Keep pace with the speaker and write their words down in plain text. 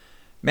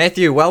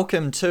Matthew,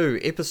 welcome to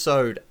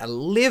episode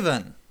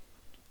 11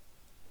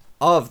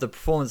 of the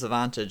Performance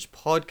Advantage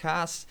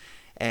podcast.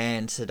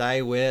 And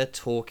today we're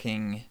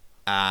talking,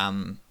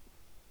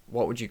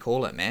 what would you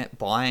call it, Matt?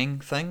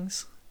 Buying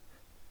things?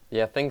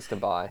 Yeah, things to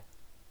buy.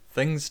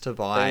 Things to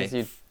buy. Things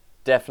you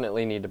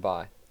definitely need to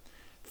buy.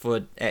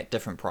 At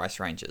different price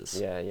ranges.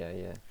 Yeah.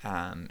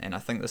 And I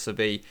think this would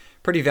be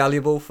pretty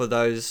valuable for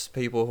those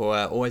people who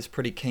are always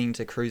pretty keen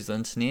to cruise the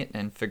internet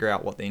and figure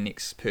out what their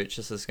next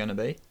purchase is going to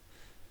be.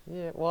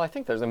 Yeah, well, I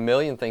think there's a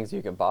million things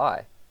you could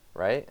buy,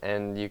 right?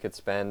 And you could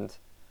spend,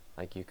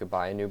 you could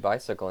buy a new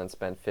bicycle and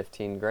spend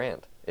 15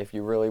 grand if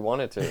you really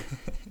wanted to.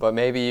 But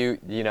maybe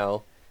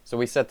so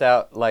we set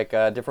out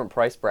different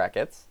price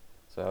brackets.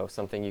 So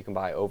something you can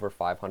buy over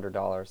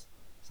 $500,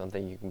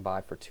 something you can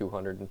buy for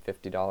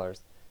 $250,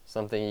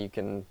 something you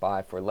can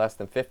buy for less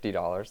than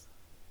 $50.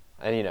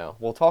 And,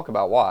 we'll talk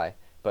about why.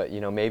 But,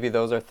 maybe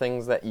those are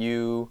things that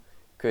you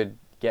could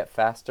get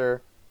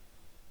faster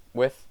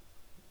with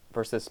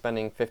versus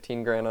spending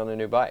 15 grand on a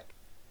new bike.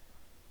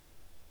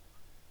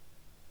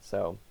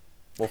 So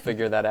we'll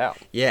figure that out.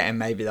 Yeah, and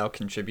maybe they'll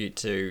contribute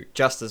to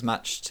just as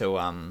much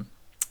to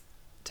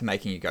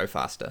making you go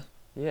faster.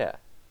 Yeah,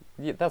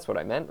 that's what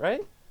I meant,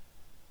 right?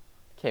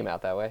 Came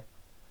out that way.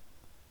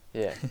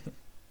 Yeah.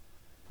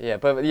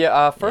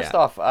 First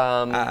off,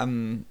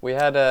 we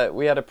had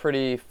a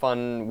pretty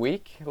fun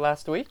week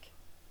last week.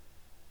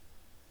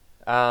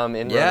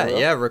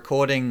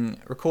 Recording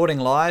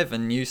live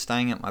and you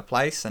staying at my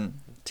place and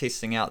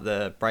testing out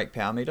the brake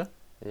power meter.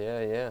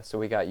 Yeah. So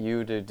we got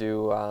you to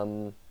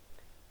do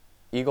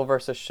Eagle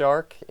versus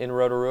Shark in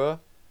Rotorua,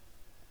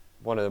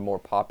 one of the more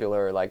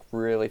popular,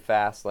 really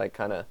fast,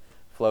 kind of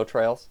flow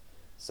trails.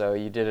 So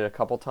you did it a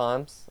couple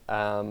times,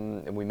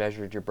 and we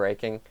measured your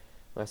braking.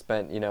 I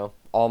spent,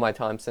 all my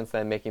time since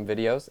then making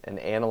videos and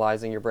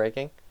analyzing your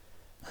braking,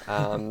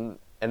 and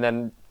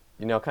then,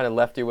 kind of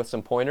left you with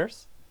some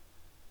pointers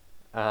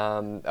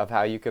of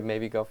how you could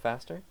maybe go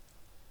faster.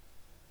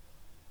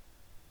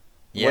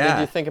 Yeah. What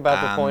did you think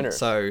about the pointers?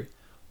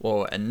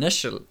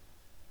 Initially...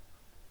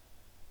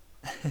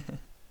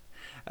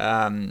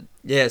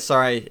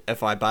 sorry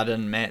if I butt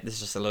in, Matt. There's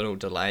just a little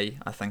delay.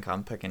 I think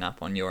I'm picking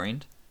up on your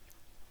end.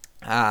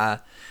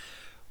 What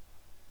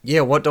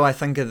do I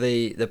think of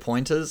the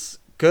pointers?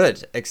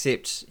 Good,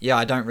 except,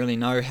 I don't really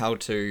know how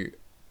to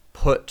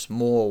put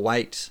more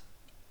weight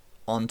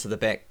onto the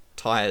back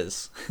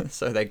tires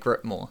so they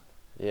grip more.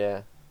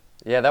 Yeah,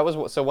 that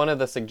was... So one of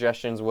the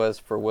suggestions was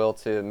for Will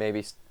to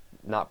maybe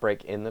not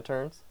brake in the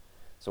turns.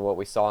 So what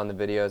we saw in the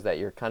video is that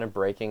you're kind of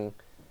braking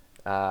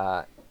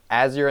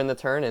as you're in the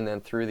turn and then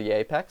through the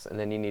apex, and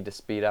then you need to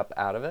speed up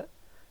out of it.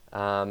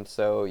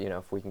 So,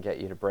 if we can get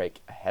you to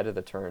brake ahead of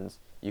the turns,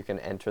 you can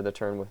enter the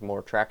turn with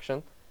more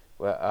traction,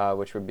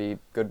 which would be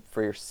good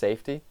for your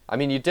safety. I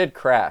mean, you did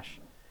crash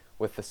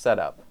with the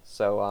setup,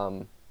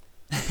 so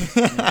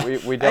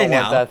we don't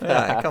want that to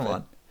happen. Come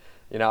on.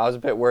 I was a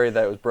bit worried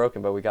that it was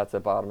broken, but we got to the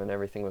bottom and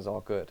everything was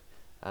all good.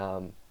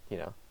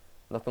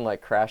 Nothing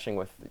like crashing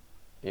with,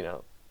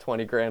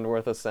 20 grand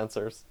worth of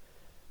sensors.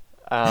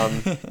 So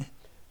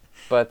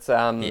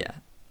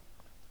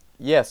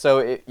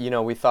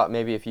we thought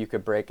maybe if you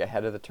could brake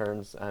ahead of the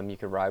turns, you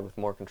could ride with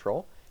more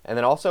control. And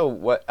then also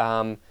what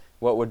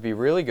would be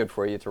really good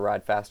for you to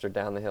ride faster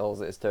down the hills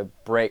is to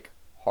brake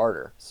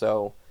harder.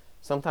 So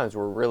sometimes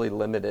we're really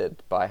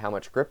limited by how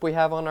much grip we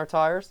have on our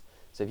tires.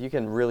 So if you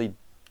can really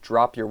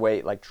drop your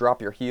weight,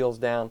 drop your heels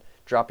down,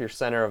 drop your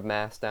center of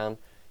mass down,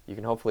 you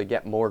can hopefully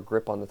get more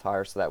grip on the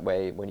tires, so that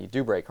way when you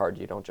do brake hard,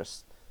 you don't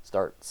just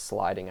start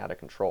sliding out of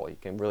control. You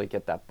can really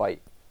get that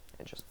bite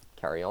and just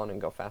carry on and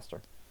go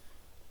faster.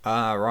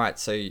 Right.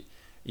 So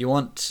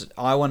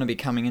I want to be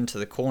coming into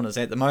the corners.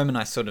 At the moment,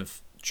 I sort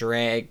of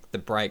drag the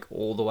brake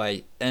all the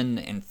way in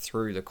and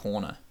through the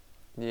corner.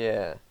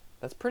 Yeah,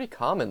 that's pretty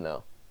common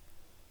though.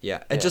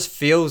 Yeah, it just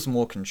feels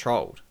more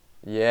controlled.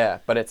 Yeah,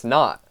 but it's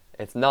not.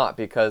 It's not,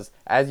 because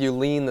as you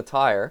lean the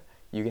tire,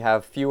 you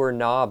have fewer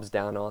knobs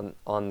down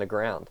on the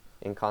ground,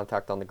 in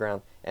contact on the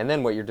ground. And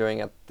then what you're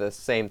doing at the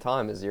same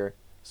time is you're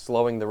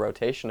slowing the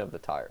rotation of the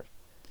tires.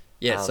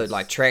 Yeah, so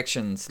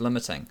traction's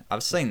limiting.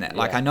 I've seen that.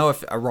 Yeah. I know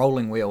if a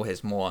rolling wheel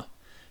has more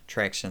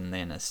traction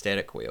than a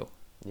static wheel.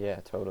 Yeah,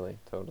 totally.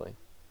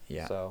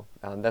 Yeah. So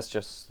that's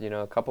just,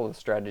 a couple of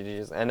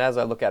strategies. And as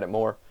I look at it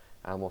more,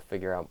 we'll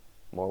figure out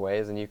more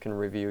ways, and you can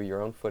review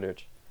your own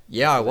footage.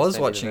 Yeah, I was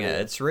watching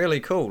it. It's really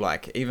cool.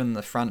 Even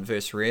the front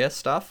versus rear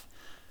stuff.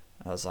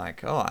 I was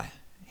like, oh,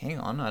 hang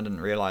on. I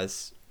didn't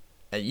realize.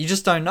 You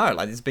just don't know.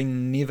 There's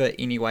been never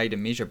any way to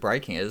measure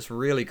braking. It's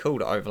really cool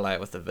to overlay it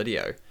with the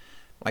video.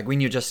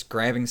 When you're just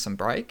grabbing some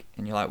brake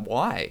and you're like,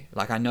 why?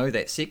 I know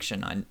that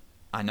section.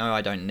 I know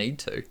I don't need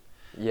to.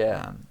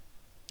 Yeah.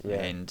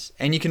 And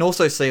you can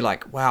also see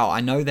wow, I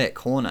know that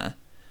corner,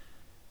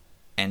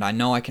 and I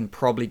know I can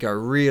probably go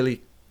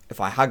really...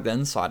 If I hug the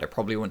inside, I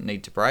probably wouldn't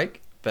need to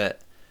brake,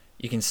 but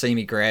you can see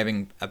me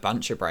grabbing a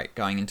bunch of brake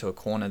going into a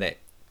corner that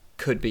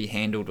could be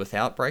handled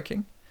without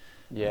braking.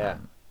 Yeah,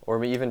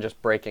 or even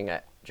just braking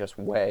at just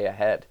way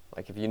ahead.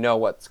 If you know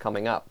what's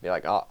coming up, you're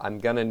like, oh, I'm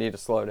going to need to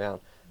slow down.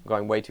 I'm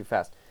going way too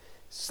fast.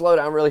 Slow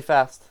down really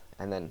fast,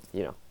 and then,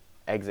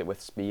 exit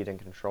with speed and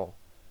control.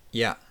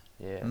 Yeah.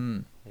 Yeah.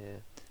 Yeah.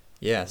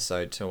 Yeah,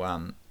 so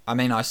I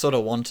mean, I sort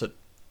of want it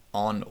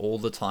on all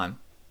the time.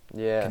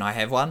 Yeah. Can I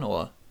have one,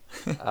 or?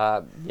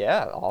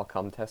 Yeah, I'll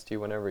come test you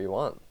whenever you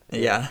want.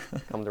 Yeah.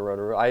 Come to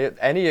Rotorua.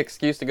 Any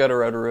excuse to go to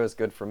Rotorua is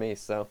good for me,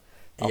 so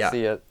I'll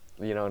see you,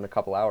 in a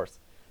couple hours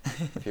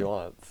if you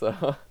want.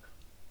 So.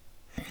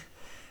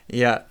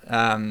 Yeah.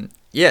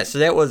 Yeah. So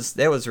that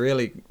was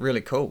really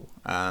really cool.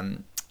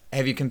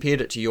 Have you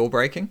compared it to your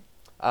braking?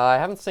 I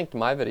haven't synced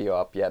my video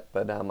up yet,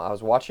 but I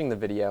was watching the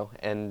video,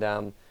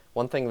 and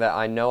one thing that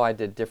I know I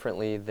did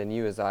differently than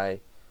you is I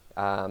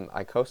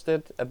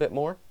coasted a bit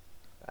more.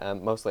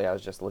 Mostly I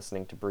was just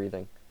listening to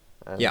breathing.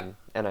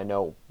 And I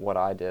know what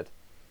I did.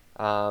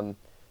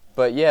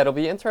 But yeah, it'll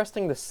be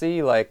interesting to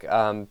see,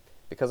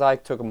 because I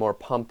took a more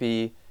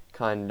pumpy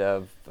kind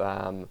of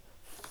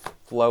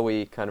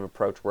flowy kind of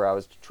approach where I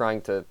was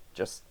trying to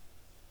just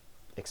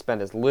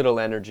expend as little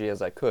energy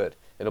as I could.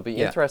 It'll be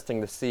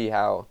interesting to see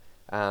how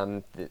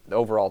the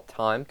overall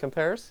time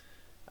compares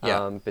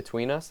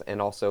between us,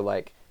 and also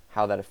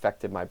how that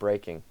affected my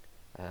braking.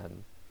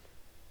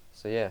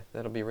 So yeah,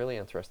 that'll be really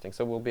interesting.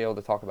 So we'll be able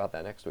to talk about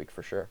that next week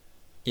for sure.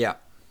 Yeah.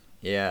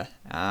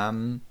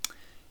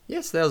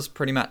 Yes,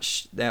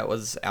 that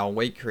was our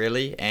week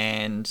really,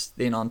 and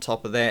then on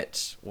top of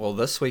that, well,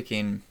 this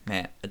weekend,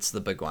 Matt, it's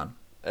the big one.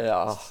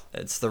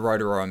 It's the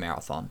Rotorua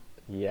Marathon.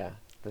 Yeah,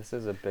 this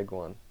is a big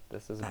one.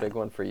 This is a big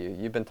one for you.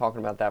 You've been talking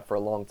about that for a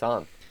long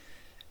time.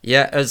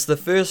 Yeah, it's the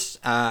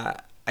first,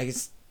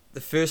 the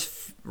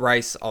first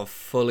race I've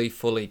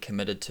fully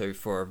committed to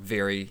for a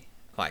very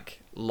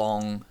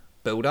long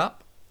build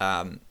up.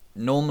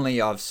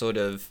 Normally I've sort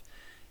of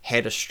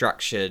had a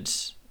structured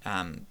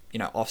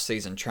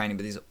off-season training,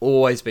 but there's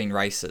always been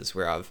races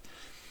where I've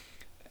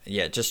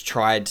just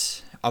tried.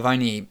 I've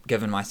only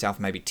given myself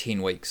maybe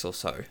 10 weeks or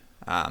so,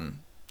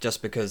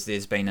 just because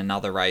there's been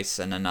another race,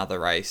 and then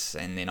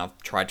I've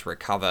tried to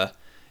recover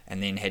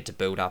and then had to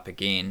build up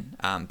again.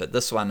 But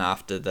this one,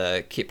 after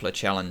the Kepler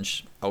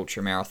Challenge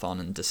Ultra Marathon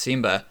in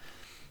December,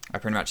 I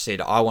pretty much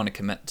said I want to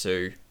commit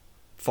to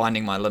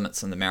finding my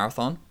limits in the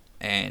marathon,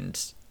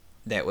 and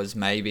that was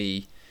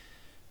maybe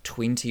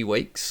 20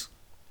 weeks,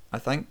 I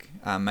think,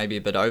 maybe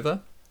a bit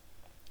over.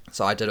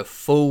 So I did a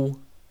full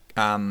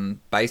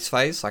base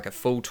phase, a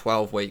full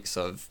 12 weeks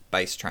of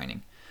base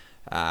training,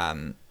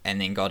 and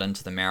then got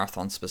into the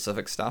marathon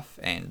specific stuff.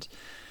 And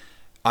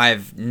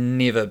I've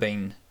never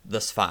been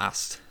this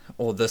fast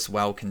or this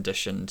well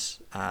conditioned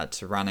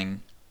to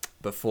running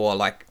before.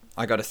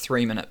 I got a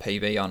 3-minute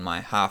PB on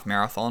my half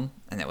marathon,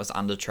 and that was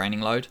under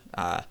training load.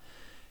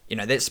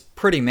 That's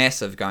pretty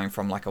massive, going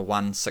from a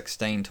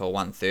 1:16 to a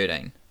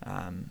 1:13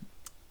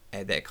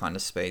 at that kind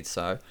of speed.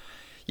 So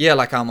yeah,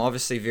 I'm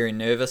obviously very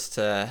nervous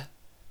to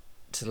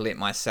let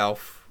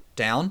myself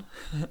down,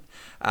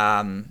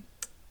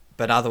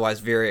 but otherwise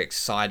very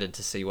excited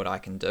to see what I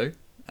can do.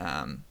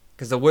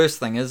 Because the worst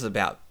thing is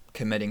about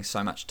committing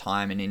so much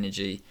time and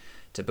energy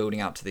to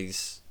building up to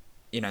these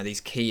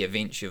key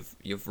events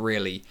you've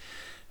really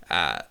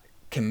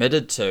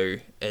committed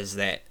to, is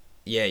that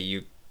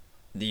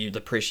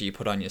the pressure you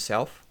put on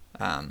yourself.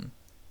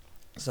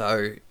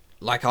 So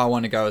I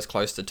want to go as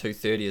close to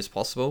 2:30 as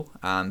possible,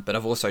 but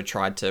I've also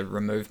tried to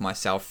remove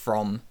myself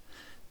from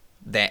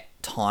that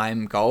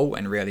time goal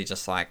and really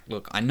just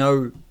look, I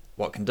know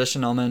what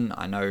condition I'm in,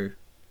 I know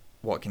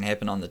what can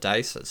happen on the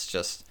day, so it's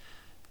just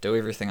do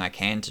everything I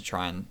can to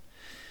try and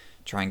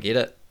get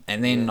it.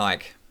 And then I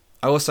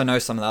also know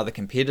some of the other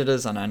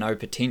competitors, and I know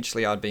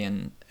potentially I'd be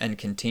in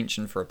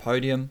contention for a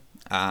podium,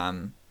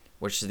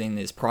 which then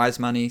there's prize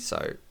money.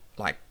 So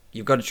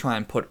you've got to try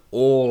and put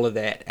all of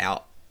that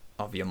out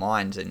of your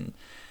mind, and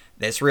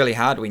that's really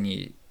hard when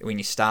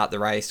you start the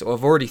race. Or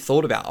I've already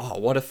thought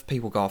about, what if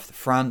people go off the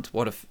front?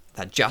 What if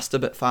they're just a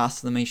bit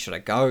faster than me? Should I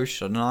go?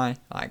 Shouldn't I?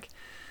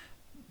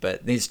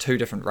 But there's two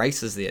different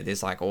races there.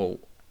 There's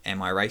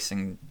am I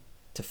racing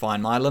to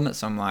find my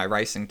limits, or am I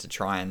racing to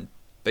try and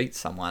beat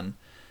someone?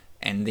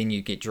 And then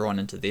you get drawn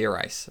into their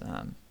race.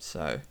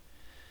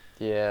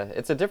 Yeah,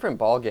 it's a different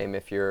ball game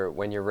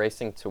when you're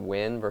racing to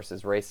win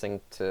versus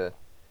racing to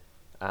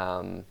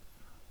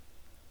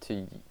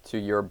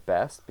your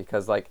best,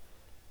 because kind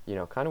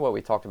of what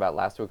we talked about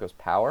last week was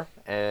power,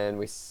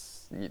 and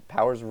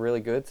power's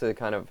really good to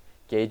kind of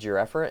gauge your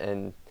effort,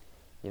 and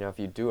if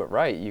you do it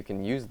right, you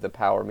can use the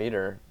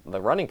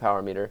running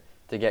power meter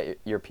to get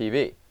your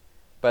PB.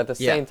 But at the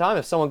same time,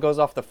 if someone goes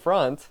off the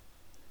front,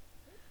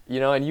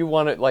 and you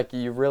want it,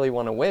 you really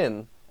want to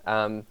win,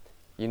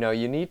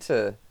 you need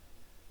to,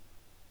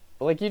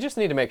 you just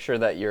need to make sure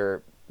that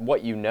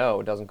what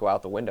doesn't go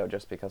out the window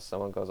just because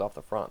someone goes off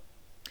the front.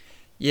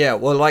 Yeah,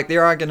 well,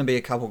 there are going to be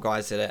a couple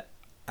guys that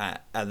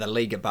are the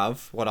league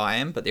above what I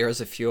am, but there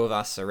is a few of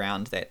us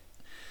around that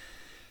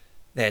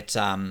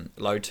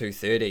low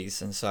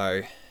 2:30s, and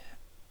so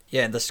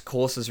this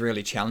course is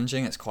really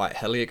challenging. It's quite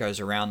hilly. It goes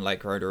around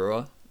Lake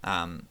Rotorua.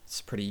 It's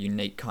a pretty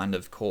unique kind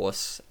of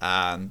course,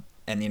 and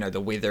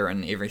the weather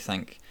and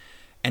everything,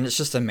 and it's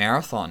just a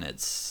marathon.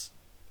 It's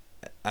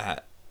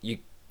you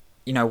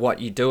know what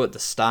you do at the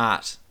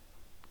start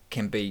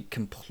can be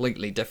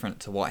completely different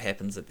to what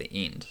happens at the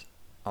end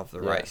of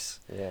the race.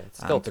 Yeah, it's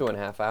still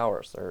 2.5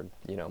 hours, or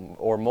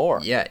or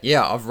more.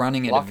 Yeah, of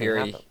running at a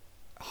very happen.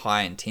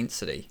 high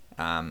intensity.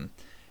 And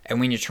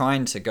when you're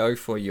trying to go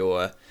for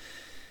your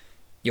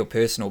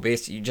personal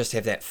best, you just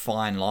have that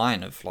fine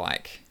line of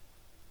like,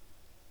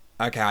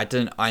 okay,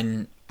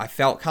 I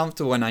felt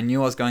comfortable and I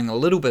knew I was going a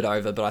little bit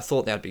over, but I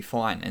thought that'd be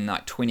fine. And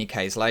like 20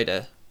 Ks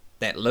later,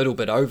 that little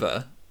bit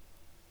over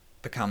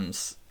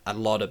becomes a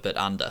lot a bit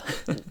under.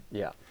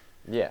 Yeah,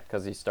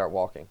 because you start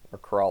walking or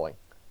crawling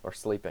or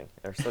sleeping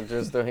or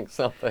just doing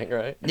something,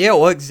 right? Yeah,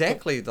 well,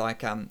 exactly.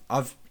 Like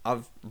I've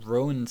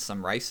ruined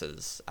some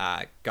races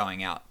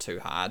going out too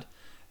hard,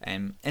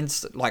 and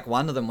like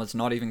one of them was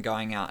not even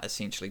going out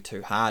essentially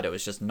too hard. It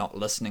was just not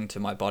listening to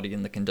my body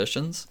and the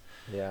conditions.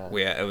 Yeah.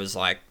 Where it was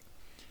like,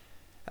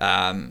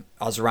 I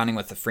was running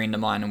with a friend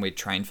of mine and we'd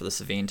trained for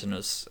this event, and I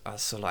was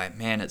sort of like,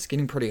 man, it's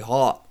getting pretty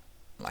hot,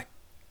 like,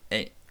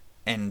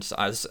 and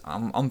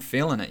I'm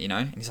feeling it,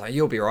 And he's like,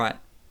 you'll be right,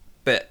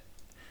 but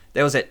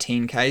that was at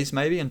 10 Ks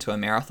maybe into a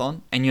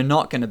marathon, and you're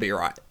not going to be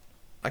right.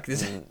 Like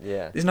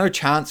there's no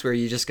chance where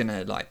you're just going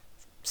to like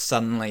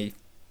suddenly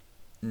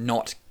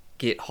not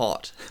get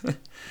hot.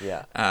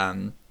 Yeah.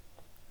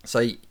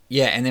 So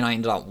yeah, and then I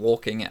ended up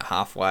walking it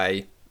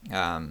halfway,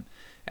 and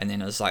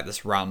then it was like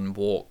this run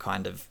walk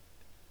kind of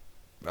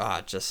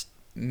just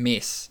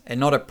mess, and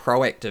not a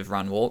proactive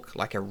run walk,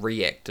 like a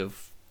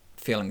reactive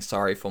feeling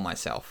sorry for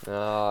myself.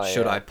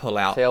 Should I pull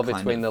out? Tail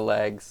between the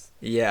legs.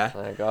 Yeah.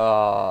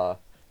 Like,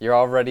 you're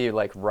already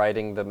like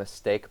writing the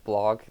mistake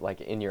blog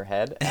like in your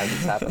head as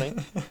it's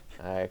happening.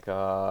 Like,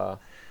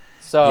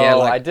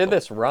 I did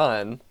this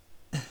run,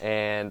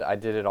 and I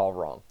did it all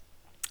wrong.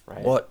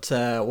 Right. What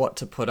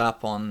to put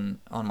up on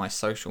my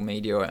social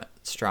media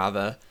at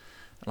Strava,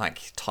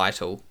 like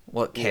title?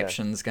 What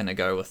caption's gonna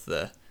go with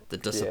the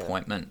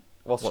disappointment?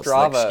 Well, what's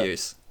Strava, the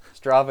excuse?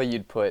 Strava,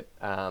 you'd put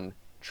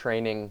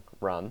training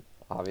run,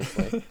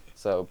 obviously,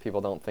 so people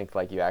don't think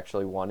like you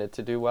actually wanted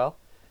to do well.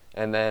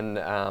 And then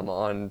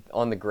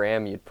on the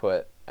gram, you'd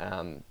put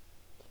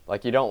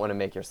like, you don't want to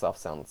make yourself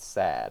sound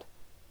sad,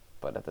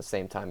 but at the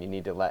same time, you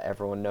need to let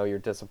everyone know you're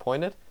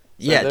disappointed. So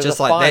yeah, just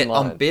like that.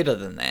 Line. I'm better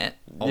than that,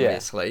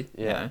 obviously.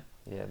 Yeah.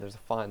 There's a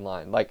fine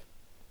line. Like,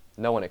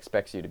 no one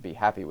expects you to be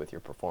happy with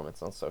your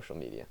performance on social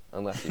media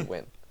unless you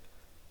win.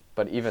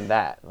 But even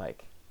that,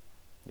 like,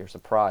 you're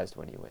surprised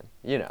when you win.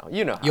 You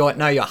know.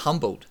 You're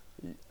humbled.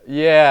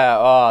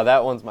 Yeah.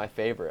 That one's my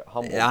favorite.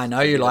 Humbled. Yeah, I know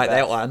you like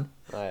that one.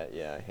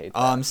 Yeah, I hate that.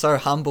 I'm so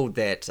humbled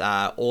that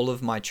all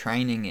of my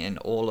training and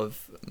all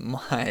of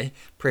my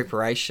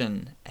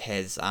preparation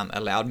has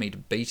allowed me to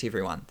beat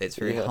everyone. That's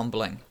very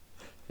humbling.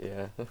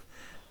 Yeah.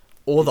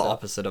 Or the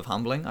opposite of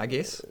humbling, I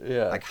guess.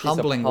 Yeah. Like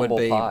humbling would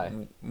be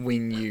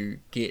when you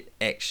get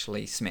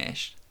actually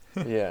smashed.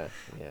 Yeah,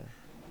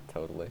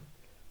 totally.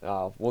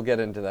 We'll get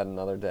into that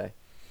another day.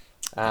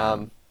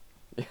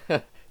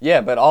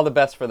 Yeah, but all the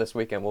best for this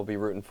weekend. We'll be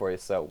rooting for you,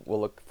 so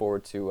we'll look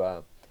forward to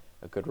a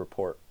good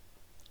report.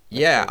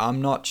 Yeah,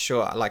 I'm not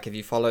sure. Like, if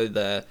you follow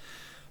the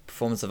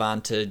Performance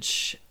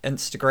Advantage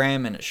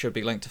Instagram, and it should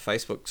be linked to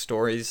Facebook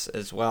stories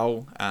as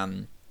well.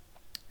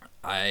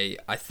 I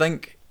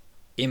think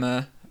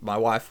Emma, my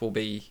wife, will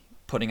be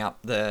putting up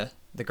the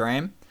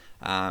gram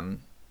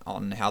on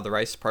how the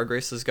race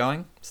progress is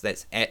going. So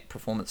that's at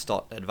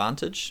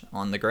performance.advantage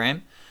on the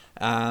gram.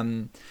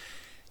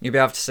 You'll be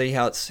able to see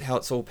how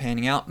it's all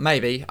panning out.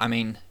 Maybe, I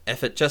mean,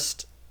 if it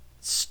just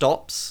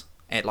stops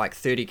at like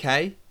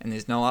 30K and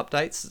there's no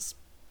updates,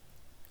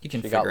 you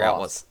can figure out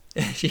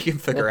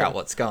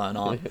what's going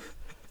on.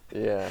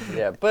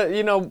 Yeah. But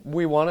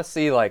we want to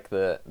see like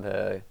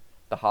the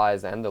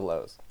highs and the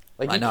lows.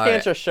 Like, you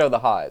can't just show the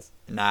highs.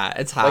 Nah,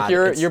 it's hard.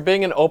 Like, you're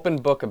being an open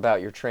book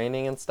about your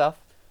training and stuff.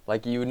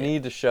 Like, you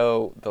need to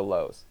show the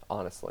lows,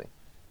 honestly.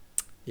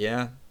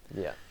 Yeah.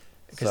 Yeah.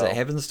 Because it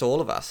happens to all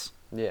of us.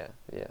 Yeah.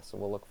 So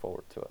we'll look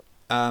forward to it.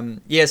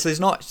 So there's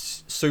not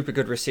super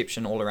good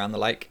reception all around the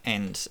lake,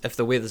 and if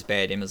the weather's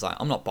bad, Emma's like,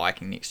 I'm not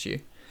biking next to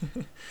you.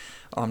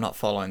 I'm not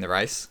following the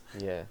race.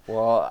 Yeah.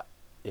 Well,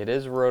 it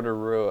is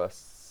Rotorua,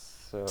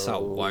 so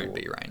it won't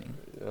be raining.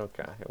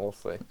 Okay, we'll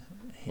see.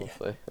 We'll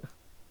see.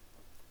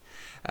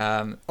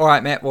 All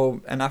right, Matt.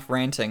 Well, enough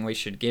ranting. We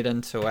should get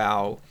into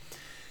our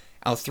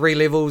 3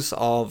 levels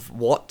of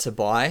what to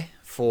buy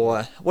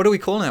for. What are we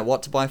calling it?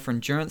 What to buy for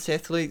endurance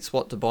athletes?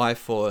 What to buy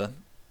for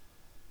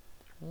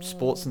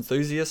sports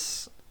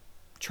enthusiasts,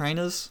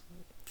 trainers,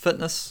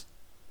 fitness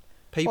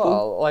people?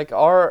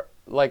 Well,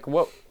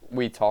 what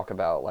we talk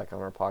about like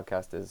on our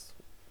podcast is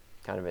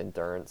kind of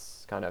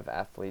endurance kind of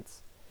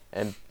athletes,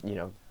 and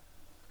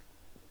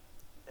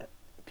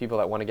people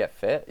that want to get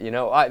fit.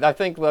 I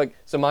think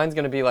so mine's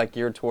going to be like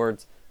geared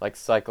towards like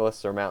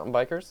cyclists or mountain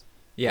bikers.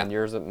 Yeah. And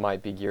yours, it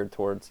might be geared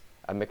towards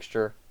a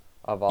mixture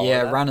of all of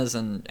that. that. Runners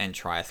and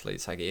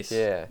triathletes, I guess.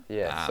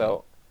 Yeah.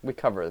 So we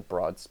cover a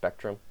broad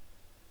spectrum.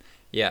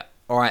 Yeah.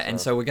 All right,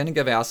 and so we're going to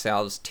give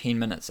ourselves 10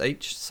 minutes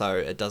each, so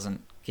it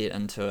doesn't get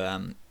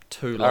into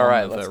too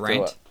long of a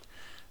rant.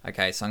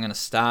 Okay, so I'm going to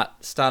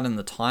start in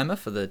the timer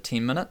for the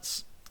 10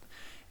 minutes.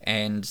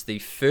 And the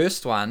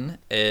first one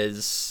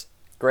is...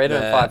 Greater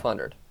than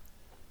 500.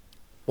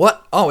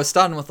 What? Oh, we're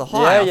starting with the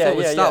high. I thought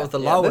we'd start with the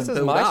low and This build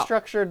is my up.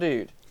 structure,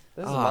 dude.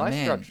 This is my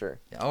structure.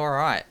 All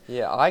right.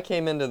 Yeah, I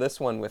came into this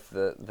one with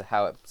the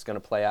how it's going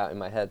to play out in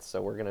my head,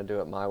 so we're going to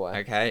do it my way.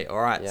 Okay, all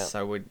right. Yeah.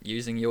 So we're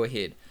using your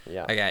head.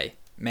 Yeah. Okay,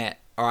 Matt.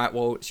 All right,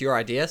 well, it's your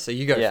idea, so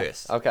you go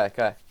first.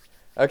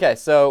 Okay,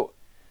 so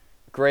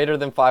greater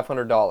than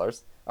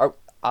 $500.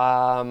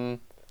 Are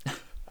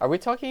we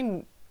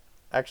talking...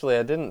 Actually,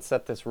 I didn't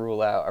set this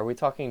rule out. Are we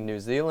talking New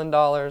Zealand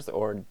dollars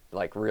or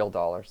like real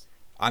dollars?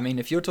 I mean,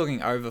 if you're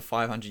talking over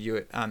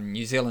 500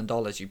 New Zealand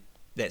dollars,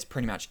 that's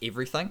pretty much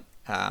everything.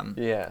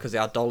 Yeah. Because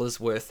our dollar's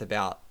worth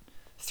about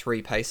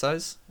 3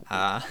 pesos.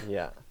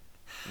 Yeah.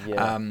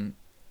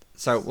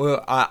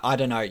 So I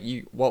don't know.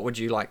 What would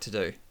you like to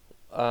do?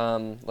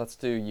 Let's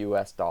do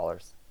U.S.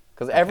 dollars.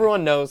 Because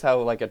everyone knows how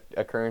like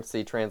a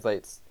currency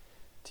translates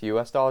to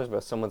U.S. dollars, but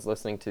if someone's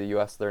listening to the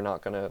U.S., they're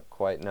not going to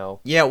quite know.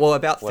 Yeah, well,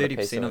 about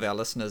 30% of our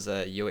listeners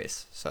are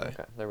U.S. So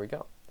okay, there we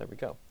go.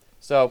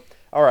 So,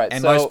 all right.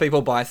 And most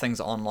people buy things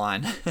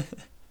online.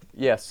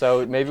 Yeah,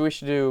 so maybe we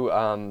should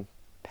do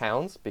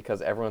pounds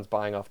because everyone's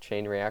buying off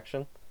chain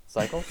reaction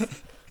cycles.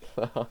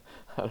 I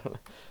don't know.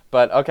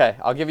 But okay,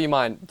 I'll give you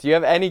mine. Do you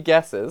have any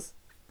guesses?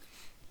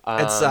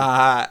 It's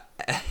a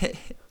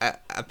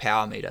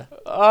power meter.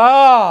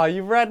 Oh,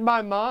 you read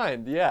my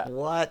mind. Yeah.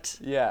 What?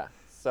 Yeah.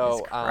 So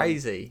it's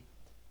crazy.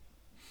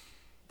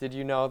 Did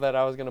you know that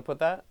I was going to put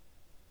that?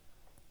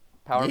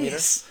 Power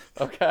yes.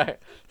 meter? Okay.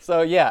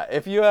 So yeah,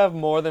 if you have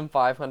more than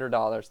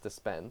 $500 to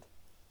spend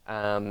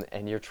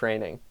and you're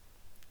training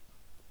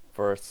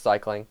for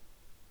cycling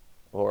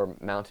or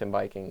mountain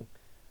biking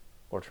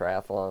or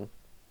triathlon,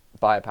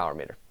 buy a power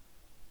meter.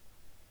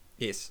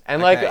 Yes.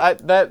 And okay.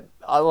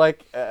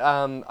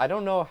 I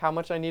don't know how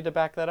much I need to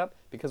back that up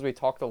because we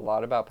talked a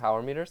lot about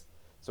power meters.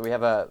 So we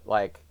have a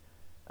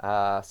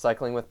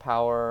cycling with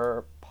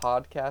power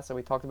podcast that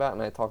we talked about,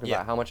 and I talked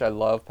about how much I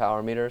love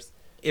power meters.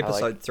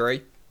 Episode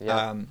 3.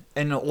 Yeah.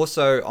 And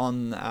also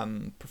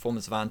on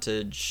Performance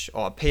Advantage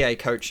or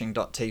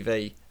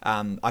pacoaching.tv,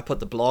 I put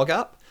the blog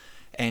up,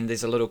 and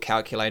there's a little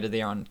calculator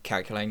there on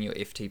calculating your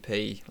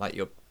FTP, like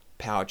your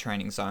power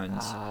training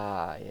zones.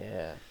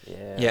 Yeah.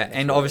 Yeah,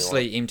 and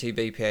obviously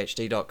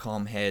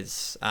mtbphd.com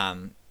has,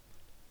 one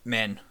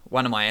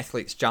of my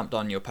athletes jumped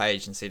on your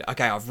page and said,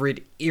 okay, I've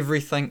read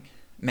everything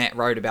Matt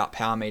wrote about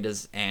power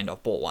meters and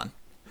I've bought one.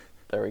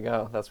 There we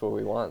go. That's what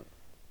we want.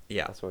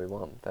 Yeah. That's what we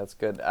want. That's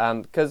good.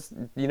 Because,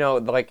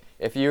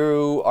 if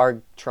you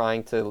are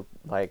trying to,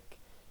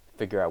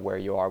 figure out where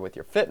you are with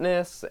your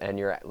fitness and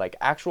your,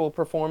 actual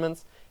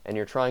performance, and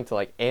you're trying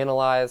to,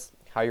 analyze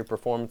how your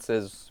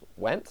performances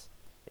went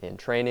in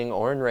training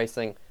or in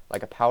racing,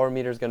 a power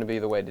meter is going to be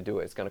the way to do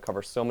it. It's going to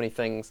cover so many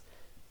things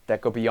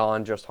that go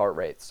beyond just heart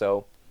rate.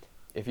 So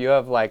if you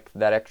have,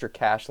 that extra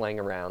cash laying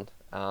around,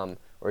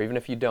 or even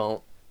if you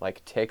don't,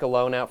 take a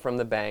loan out from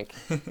the bank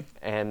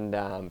and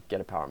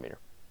get a power meter.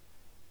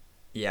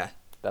 Yeah.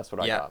 That's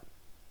what I got.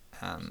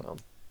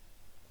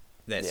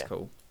 That's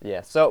cool.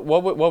 Yeah. So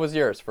what was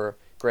yours for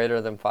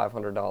greater than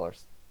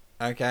 $500?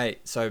 Okay,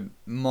 so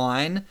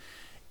mine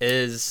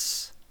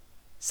is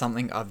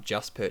something I've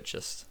just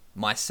purchased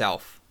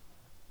myself.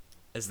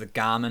 Is the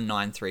Garmin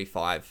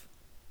 935.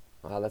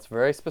 Wow, that's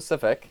very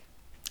specific.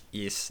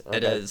 Yes, okay.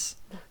 It is.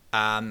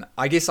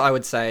 I guess I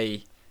would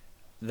say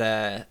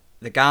the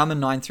Garmin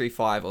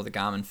 935 or the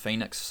Garmin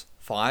Fenix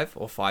 5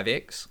 or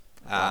 5X.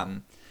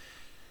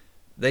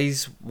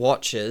 These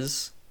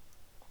watches,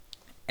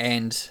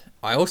 and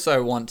I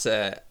also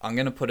I'm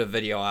going to put a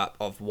video up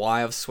of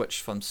why I've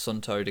switched from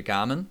Suunto to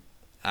Garmin,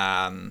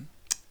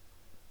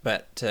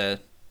 but to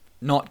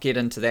not get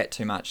into that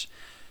too much.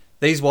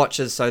 These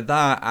watches, so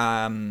they're,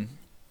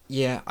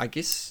 I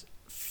guess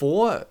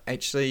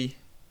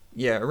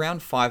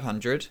around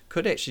 500.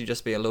 Could actually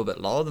just be a little bit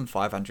lower than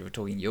 500 if we're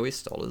talking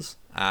US dollars.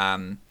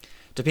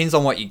 Depends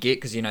on what you get,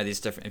 because there's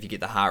different if you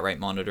get the heart rate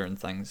monitor and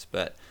things.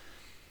 But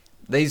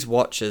these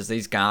watches,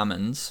 these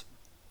Garmin's,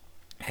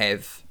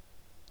 have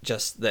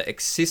just the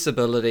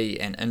accessibility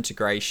and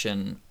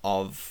integration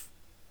of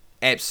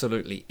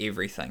absolutely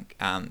everything.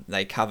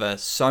 They cover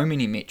so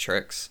many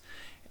metrics,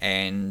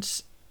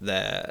 and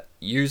the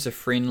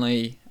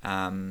user-friendly,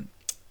 and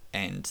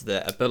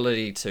the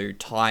ability to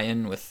tie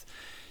in with,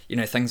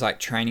 things like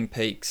Training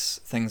Peaks,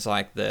 things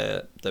like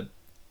the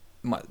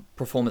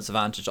Performance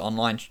Advantage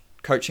online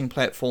coaching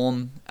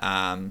platform.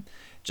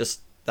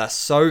 Just they're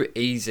so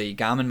easy.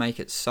 Garmin make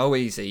it so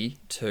easy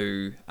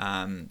to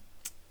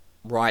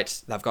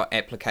write. They've got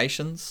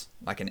applications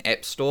like an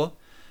app store.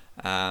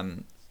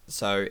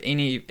 So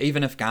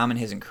even if Garmin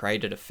hasn't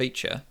created a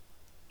feature,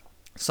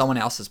 someone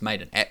else has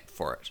made an app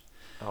for it.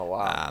 Oh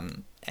wow!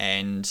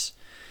 And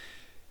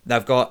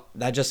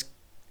they're just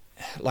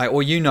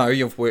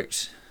you've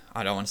worked.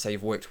 I don't want to say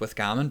you've worked with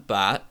Garmin,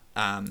 but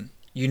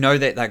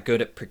that they're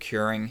good at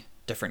procuring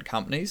different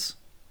companies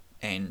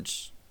and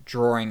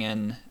drawing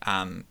in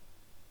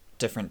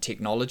different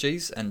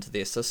technologies into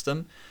their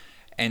system.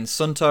 And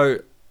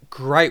Suunto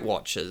great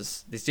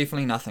watches. There's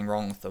definitely nothing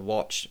wrong with the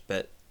watch,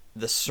 but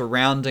the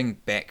surrounding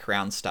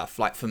background stuff,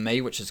 like for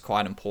me, which is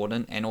quite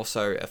important, and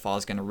also if I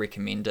was going to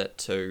recommend it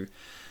to,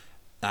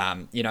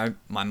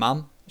 my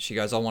mum, she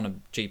goes, I want a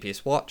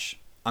GPS watch.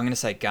 I'm going to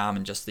say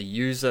Garmin, just the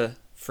user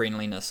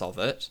friendliness of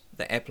it,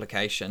 the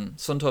application.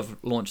 Suunto have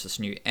launched this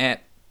new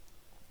app,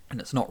 and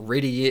it's not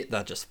ready yet.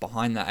 They're just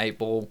behind the 8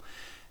 ball,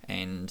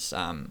 and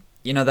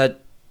that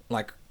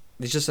like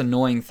there's just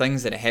annoying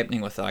things that are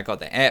happening with it. I got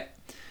the app.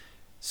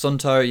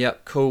 Suunto,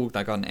 yep, cool.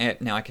 They got an app.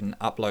 Now I can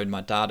upload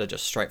my data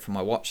just straight from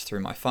my watch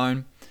through my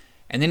phone.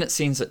 And then it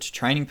sends it to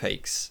Training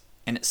Peaks,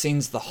 and it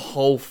sends the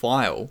whole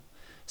file.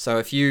 So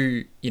if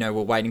you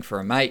were waiting for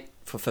a mate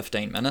for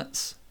 15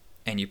 minutes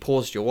and you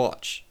paused your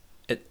watch,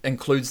 it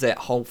includes that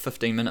whole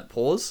 15-minute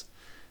pause.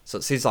 So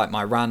it says like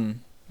my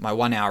 1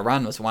 hour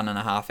run was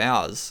 1.5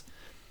 hours,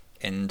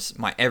 and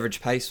my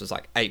average pace was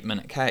like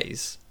 8-minute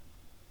Ks.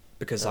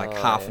 Because like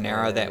half an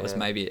hour of that was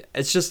maybe...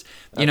 It's just,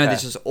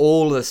 there's just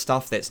all the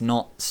stuff that's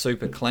not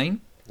super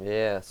clean.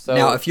 Yeah, so...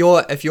 Now, if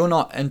you're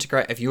not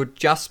integrate, if you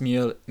just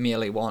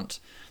merely want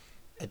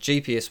a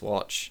GPS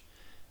watch,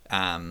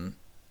 then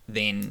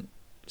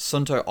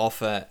Suunto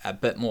offer a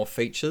bit more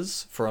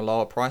features for a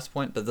lower price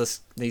point, but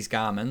these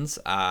Garmin's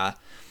are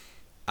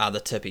the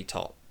tippy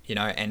top,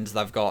 and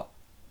they've got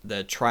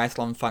the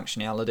triathlon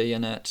functionality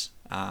in it.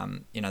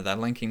 They're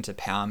linking to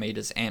power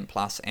meters, Ant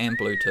Plus, and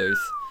Bluetooth.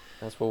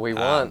 That's what we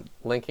want,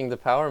 linking the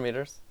power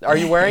meters. Are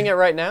you wearing it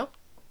right now?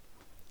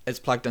 It's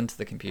plugged into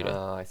the computer.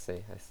 Oh, I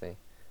see.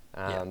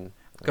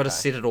 Got to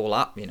set it all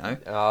up,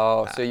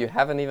 Oh, so you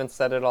haven't even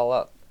set it all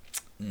up?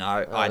 No,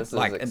 it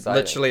it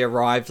literally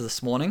arrived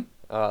this morning.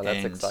 Oh,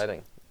 that's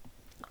exciting.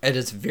 It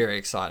is very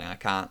exciting. I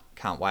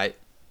can't wait.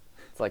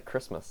 It's like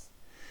Christmas.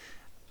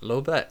 A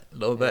little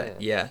bit,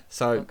 yeah.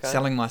 So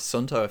selling my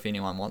Suunto if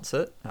anyone wants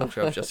it.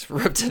 After I've just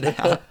ripped it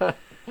out.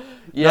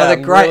 Yeah,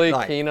 they're great.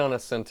 Really keen on a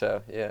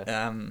Suunto.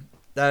 Yeah.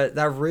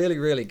 They're really,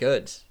 really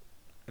good,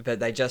 but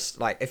they just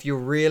like if you're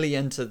really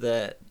into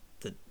the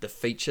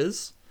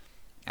features,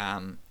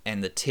 and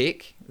the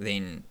tech,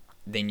 then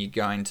you're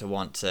going to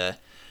want to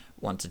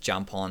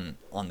jump on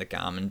the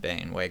Garmin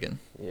bandwagon.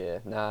 Yeah.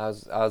 No,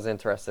 I was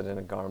interested in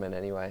a Garmin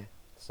anyway.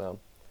 So,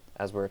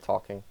 as we were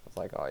talking, I was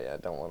like, oh yeah, I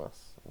don't want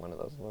one of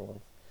those little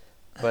ones.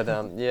 But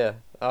yeah.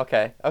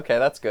 Okay,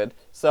 that's good.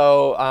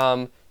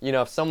 So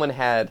if someone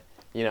had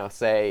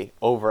say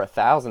over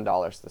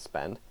 $1,000 to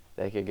spend,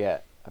 they could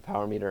get a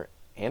power meter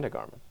and a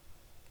Garmin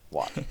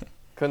watch,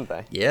 couldn't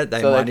they? Yeah,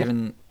 they might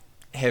even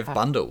have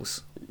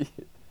bundles,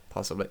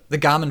 possibly. The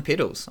Garmin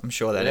pedals, I'm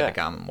sure they'd have a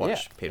Garmin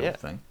watch pedal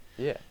thing.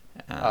 Yeah.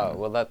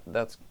 Well,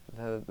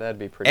 that'd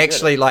be pretty.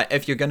 Actually, good. like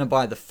if you're gonna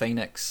buy the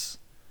Fenix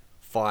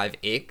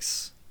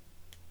 5X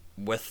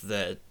with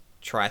the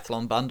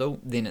triathlon bundle,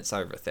 then it's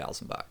over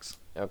 $1,000.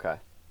 Okay.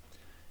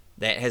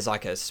 That has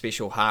like a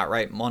special heart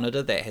rate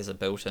monitor that has a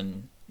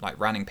built-in like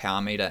running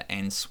power meter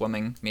and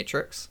swimming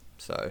metrics.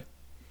 So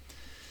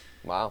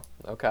wow.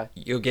 Okay.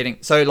 You're getting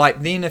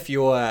then if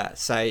you're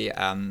say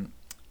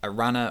a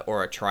runner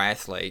or a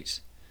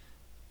triathlete,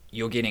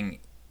 you're getting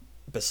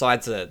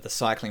besides the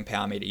cycling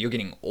power meter, you're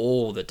getting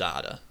all the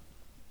data,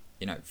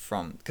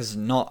 from because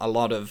not a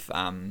lot of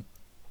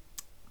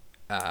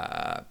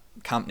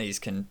companies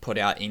can put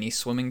out any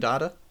swimming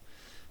data,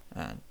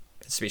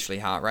 especially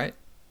heart rate.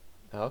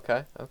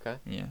 Okay.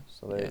 Yeah.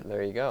 So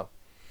there you go.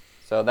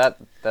 So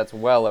that's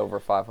well over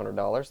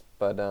 $500,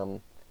 but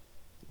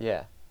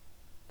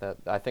that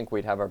I think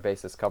we'd have our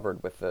bases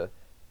covered with the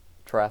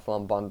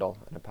triathlon bundle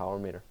and a power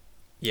meter.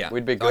 Yeah,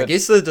 we'd be good. I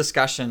guess the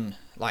discussion,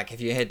 like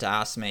if you had to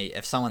ask me,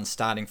 if someone's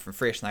starting from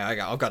fresh and they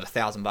go, I've got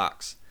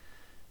 $1,000,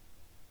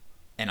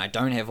 and I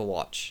don't have a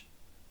watch,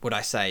 would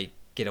I say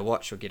get a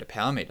watch or get a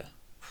power meter?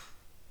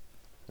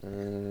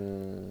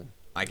 You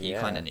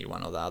kind of need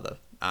one or the other.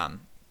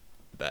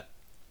 But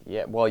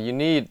yeah, well, you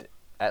need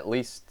at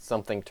least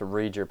something to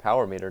read your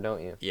power meter,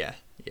 don't you? Yeah.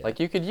 Like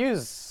you could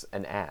use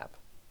an app,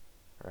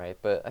 right?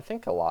 But I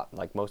think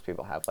most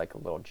people have like a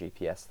little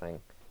GPS thing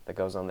that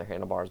goes on their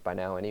handlebars by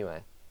now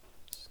anyway.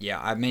 Yeah,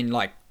 I mean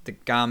like the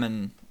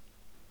Garmin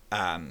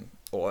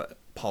or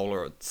Polar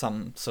or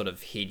some sort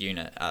of head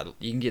unit,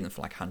 you can get them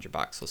for like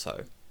 $100 or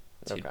so.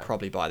 So you'd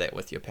probably buy that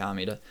with your power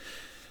meter.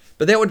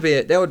 But that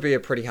would be a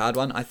pretty hard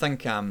one. I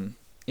think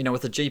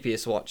with a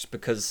GPS watch,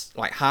 because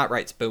like heart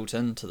rate's built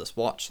into this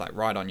watch, like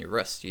right on your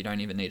wrist. You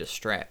don't even need a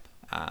strap.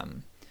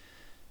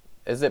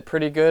 Is it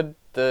pretty good?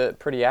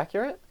 Pretty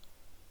accurate?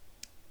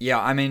 Yeah,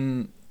 I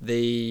mean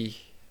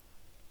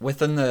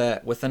within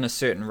a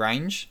certain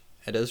range,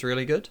 it is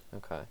really good.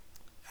 Okay.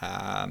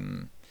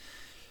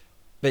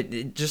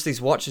 But just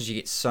these watches, you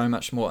get so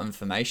much more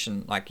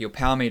information. Like your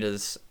power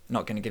meter's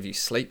not going to give you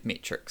sleep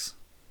metrics.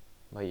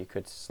 Well, you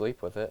could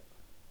sleep with it.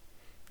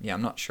 Yeah,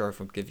 I'm not sure if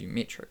it would give you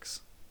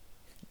metrics.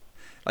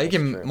 Like you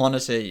can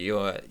monitor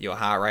your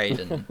heart rate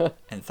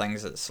and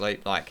things at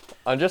sleep. Like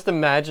I'm just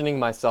imagining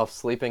myself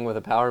sleeping with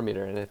a power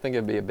meter, and I think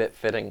it'd be a bit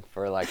fitting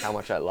for like how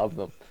much I love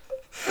them.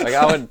 Like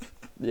I would,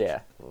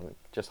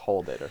 just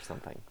hold it or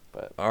something.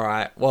 But All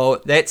right.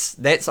 Well, that's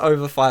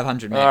over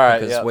 500, Matt, all right,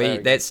 because yeah, there we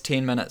go. that's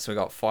 10 minutes. We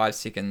got 5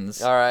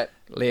 seconds All right.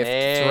 left.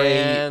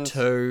 And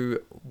 3,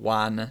 2,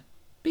 1.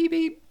 Beep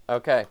beep.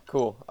 okay,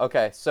 cool.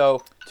 Okay,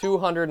 so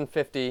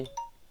 $250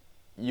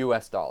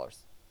 US.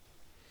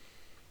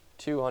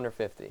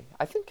 250.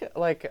 I think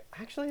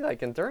actually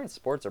endurance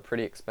sports are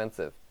pretty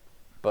expensive.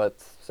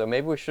 But so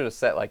maybe we should have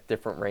set like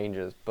different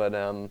ranges, but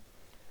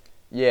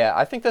yeah,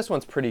 I think this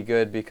one's pretty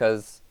good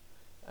because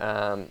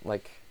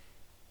like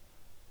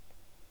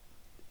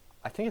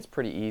I think it's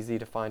pretty easy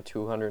to find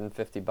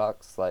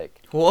 $250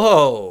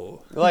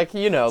 Whoa. like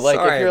Sorry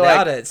if you're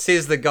about it.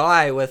 Says the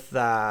guy with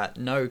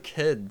no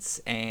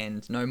kids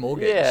and no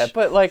mortgage. Yeah,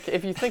 but like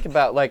if you think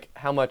about like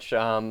how much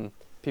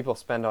people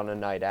spend on a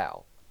night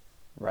out,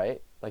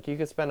 right? Like you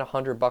could spend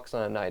 $100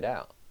 on a night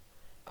out.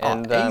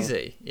 And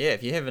easy. Yeah,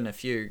 if you're having a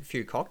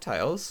few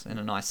cocktails and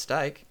a nice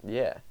steak.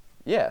 Yeah.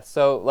 Yeah,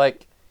 so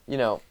like,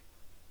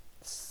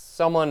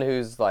 someone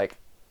who's like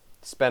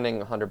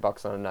spending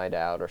 $100 on a night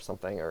out or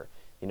something, or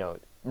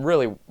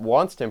really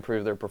wants to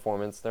improve their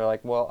performance, they're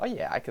like, well, oh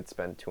yeah, I could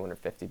spend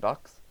 $250,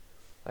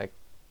 like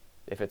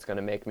if it's going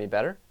to make me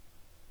better.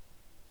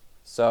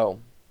 So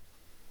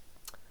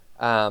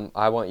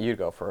I want you to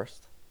go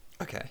first.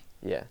 Okay.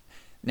 Yeah.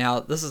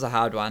 Now, this is a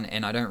hard one,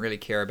 and I don't really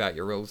care about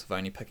your rules of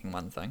only picking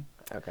one thing.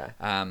 Okay.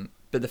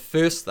 But the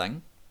first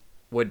thing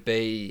would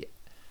be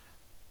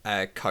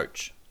a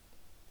coach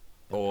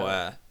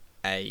or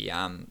a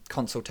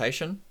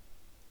consultation,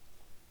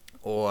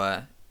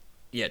 or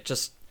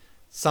just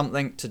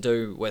something to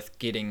do with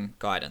getting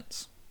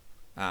guidance,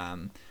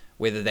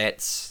 whether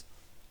that's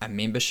a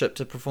membership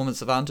to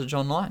Performance Advantage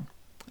Online,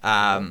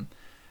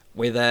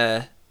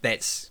 whether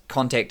that's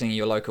contacting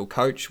your local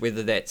coach,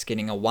 whether that's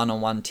getting a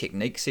one-on-one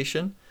technique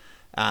session.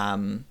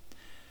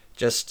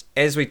 Just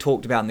as we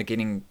talked about in the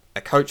Getting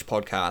a Coach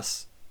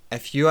podcast,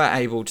 if you are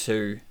able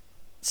to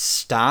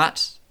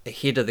start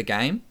ahead of the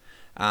game,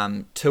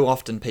 too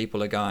often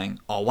people are going,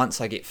 oh, once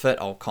I get fit,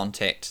 I'll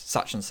contact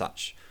such and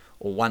such,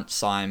 or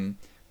once I'm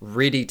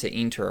ready to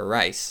enter a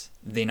race,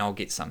 then I'll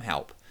get some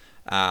help.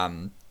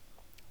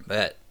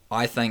 But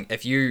I think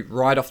if you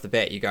right off the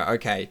bat, you go,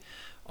 okay,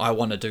 I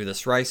want to do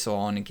this race, or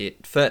I want to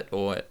get fit,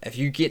 or if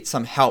you get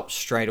some help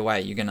straight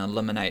away, you're going to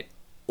eliminate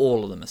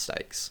all of the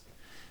mistakes.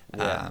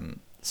 Yeah.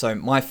 So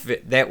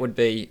that would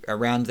be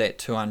around that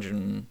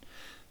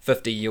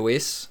 250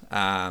 US,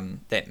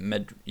 that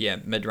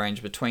mid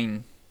range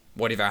between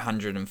whatever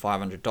 $100 and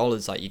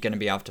 $500. Like, you're going to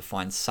be able to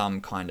find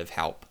some kind of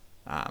help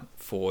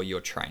for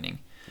your training.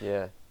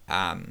 Yeah.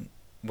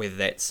 Whether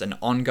that's an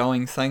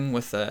ongoing thing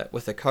with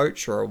a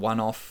coach, or a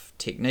one-off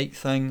technique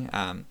thing,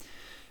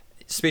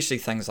 especially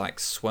things like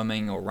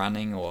swimming or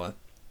running, or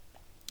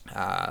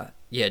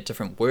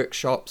different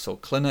workshops or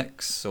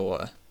clinics,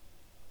 or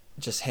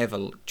just have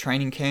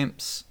training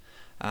camps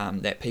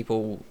that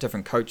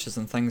different coaches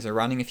and things are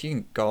running. If you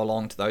can go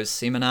along to those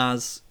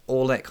seminars,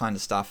 all that kind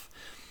of stuff,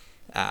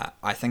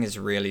 I think is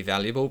really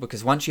valuable,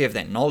 because once you have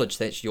that knowledge,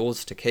 that's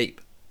yours to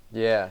keep.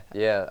 Yeah,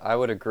 I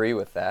would agree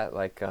with that.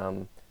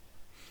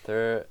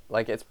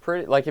 It's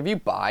pretty, like if you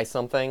buy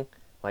something,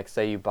 like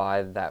say you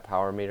buy that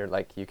power meter,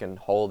 like you can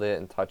hold it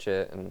and touch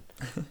it and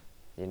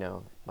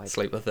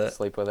sleep with it,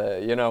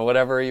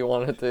 whatever you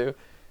want to do.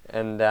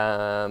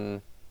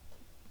 And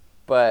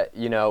but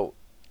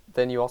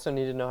then you also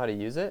need to know how to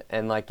use it,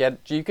 and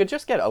you could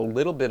just get a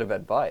little bit of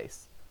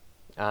advice,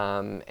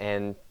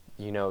 and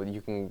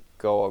you can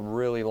go a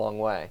really long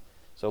way.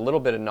 So a little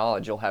bit of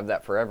knowledge, you'll have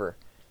that forever,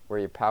 where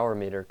your power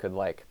meter could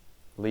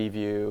leave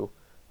you,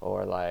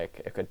 or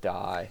it could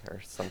die or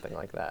something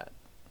like that.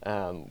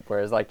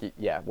 Whereas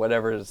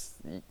whatever's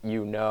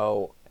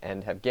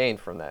and have gained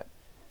from that,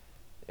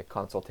 a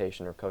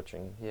consultation or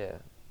coaching,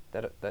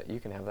 that you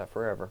can have that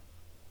forever.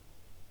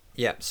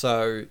 Yeah,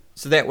 so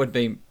that would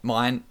be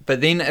mine. But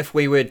then if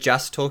we were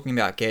just talking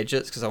about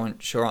gadgets, because I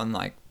wasn't sure on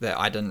that,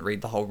 I didn't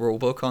read the whole rule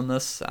book on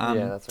this.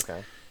 That's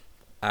okay.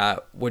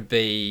 Would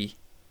be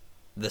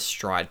the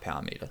Stride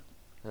power meter.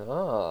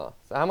 Oh,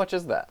 so how much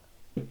is that?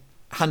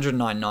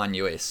 $199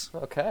 US.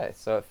 Okay,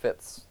 so it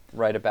fits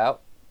right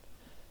about.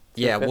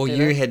 Yeah, well,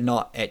 you had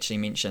not actually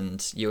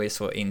mentioned US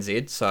or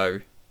NZ,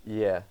 so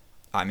yeah.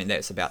 I mean,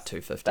 that's about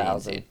 250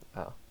 NZ.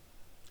 Oh,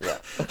 yeah.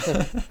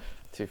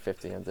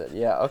 250 NZ.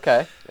 Yeah.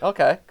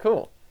 Okay.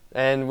 Cool.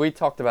 And we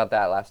talked about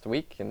that last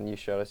week, and you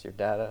showed us your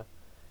data,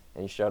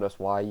 and you showed us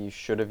why you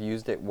should have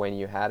used it when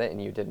you had it,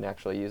 and you didn't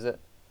actually use it.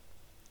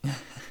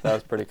 That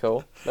was pretty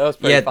cool. That was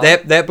pretty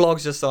fun. That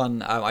blog's just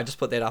on. I just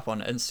put that up on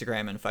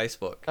Instagram and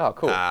Facebook. Oh,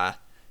 cool.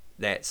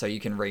 So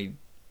you can read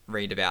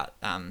about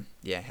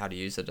how to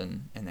use it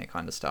and that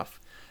kind of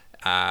stuff,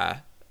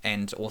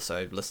 and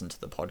also listen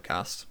to the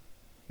podcast.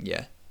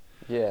 Yeah.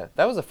 Yeah,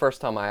 that was the first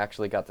time I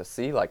actually got to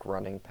see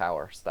running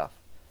power stuff.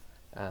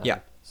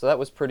 So that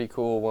was pretty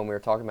cool. When we were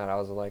talking about it, I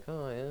was like,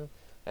 oh yeah,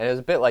 and it was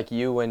a bit like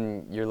you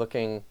when you're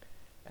looking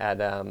at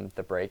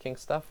the braking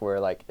stuff, where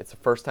it's the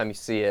first time you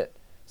see it.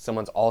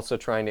 Someone's also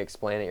trying to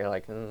explain it. You're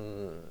like,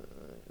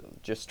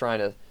 just trying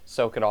to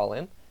soak it all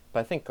in. But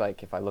I think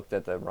if I looked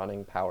at the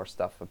running power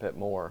stuff a bit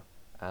more,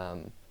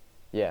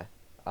 yeah,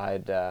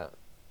 I'd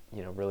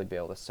really be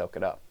able to soak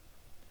it up.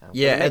 'Cause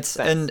Yeah, it makes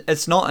sense. and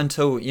it's not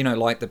until,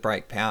 like the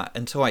brake power,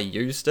 until I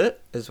used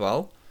it as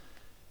well.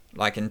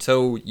 Like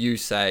until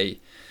I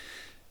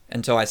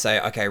say,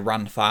 okay,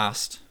 run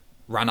fast,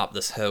 run up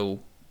this hill,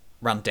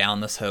 run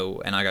down this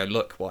hill, and I go,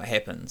 look what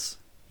happens.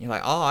 You're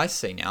like, oh, I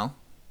see now.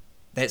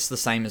 That's the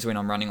same as when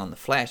I'm running on the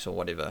flat or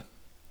whatever.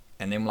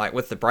 And then like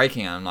with the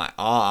braking, I'm like,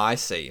 oh, I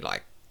see.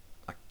 Like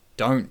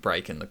don't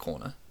brake in the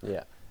corner.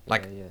 Yeah.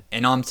 Like, yeah.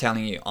 and I'm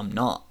telling you, I'm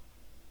not.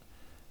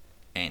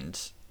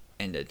 And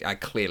I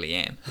clearly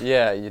am.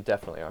 Yeah, you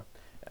definitely are.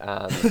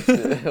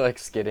 Like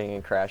skidding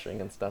and crashing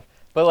and stuff.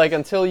 But like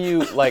until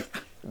you like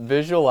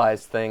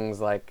visualize things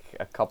like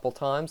a couple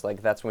times,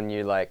 like that's when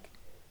you like,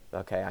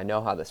 okay, I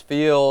know how this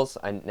feels,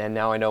 and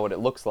now I know what it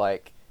looks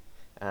like.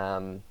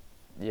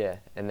 Yeah,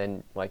 and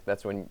then like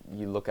that's when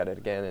you look at it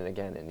again and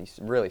again, and it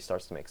really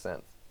starts to make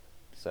sense.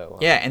 So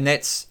yeah, and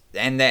that's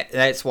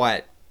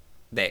why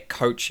that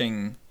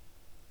coaching,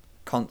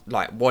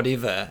 like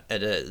whatever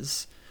it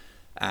is,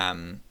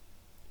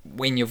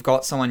 when you've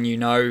got someone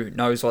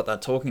knows what they're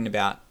talking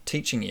about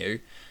teaching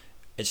you,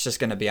 it's just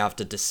going to be able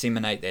to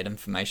disseminate that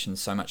information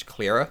so much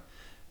clearer,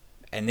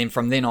 and then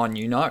from then on,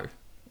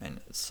 and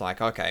it's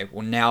like, okay,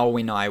 well now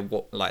when I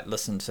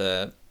listen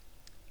to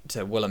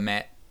Will and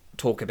Matt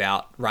talk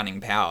about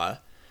running power,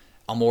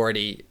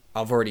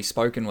 I've already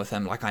spoken with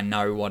him, like I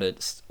know what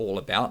it's all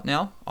about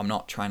now. I'm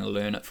not trying to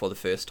learn it for the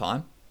first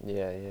time.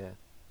 Yeah,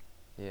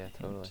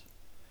 totally.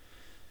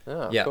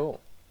 Oh, yeah.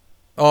 Cool.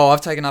 Oh,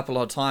 I've taken up a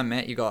lot of time,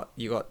 Matt. You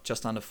got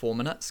just under 4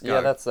 minutes. Go.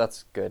 Yeah,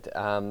 that's good.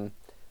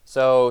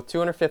 So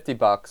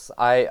 $250.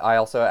 I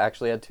also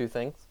actually had two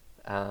things,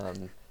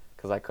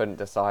 because I couldn't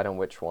decide on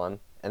which one,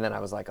 and then I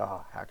was like,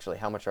 oh, actually,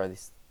 how much do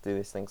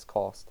these things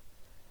cost?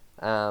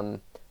 But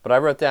I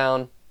wrote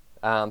down,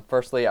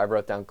 firstly, I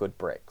wrote down good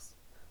brakes,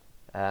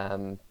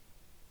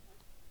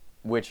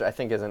 which I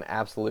think is an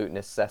absolute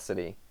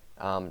necessity,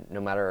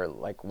 no matter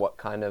like what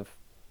kind of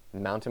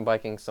mountain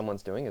biking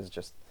someone's doing, is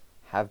just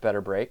have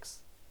better brakes,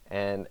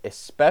 and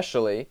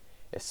especially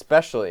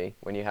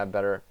when you have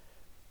better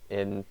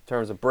in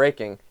terms of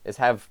braking, is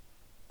have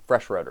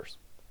fresh rotors.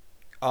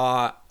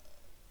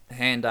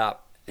 Hand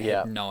up. Yeah.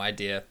 Had no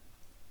idea.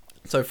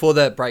 So for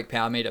the brake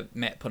power meter,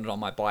 Matt put it on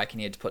my bike, and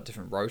he had to put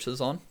different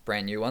rotors on,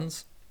 brand new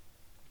ones.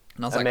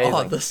 And I was Amazing.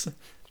 like, oh, this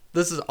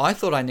is. I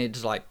thought I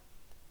needed like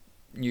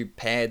new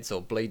pads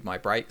or bleed my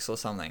brakes or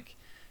something,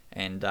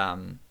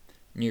 and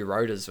new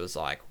rotors was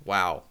like,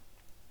 wow.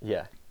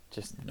 Yeah,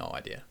 just no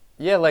idea.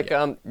 Yeah, like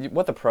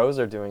what the pros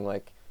are doing,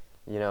 like,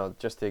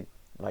 just to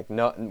like,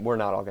 no, we're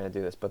not all going to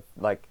do this, but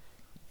like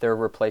they're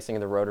replacing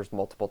the rotors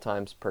multiple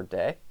times per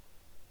day.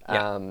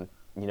 Yeah.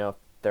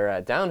 They're at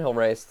a downhill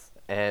race,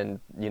 and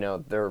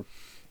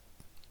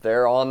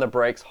they're on the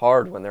brakes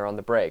hard when they're on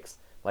the brakes.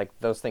 Like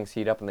those things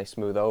heat up and they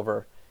smooth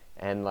over,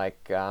 and like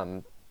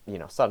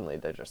suddenly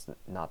they're just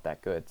not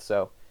that good.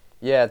 So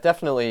yeah,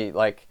 definitely,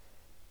 like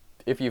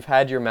if you've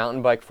had your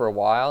mountain bike for a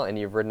while and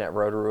you've ridden at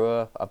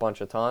Rotorua a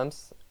bunch of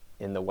times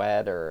in the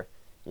wet, or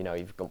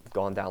you've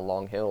gone down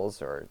long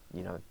hills, or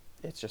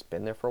it's just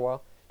been there for a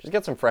while, just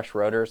get some fresh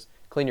rotors,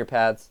 clean your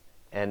pads,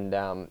 and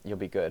you'll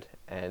be good.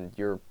 And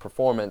your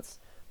performance,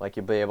 like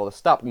you'll be able to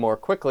stop more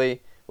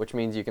quickly, which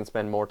means you can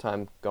spend more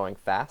time going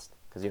fast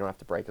because you don't have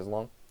to brake as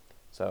long.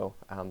 So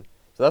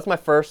that's my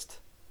first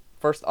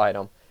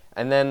item.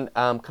 And then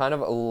kind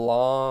of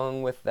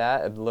along with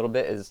that a little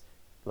bit is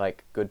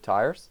like good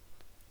tires.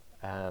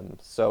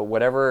 So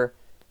whatever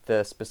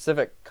the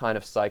specific kind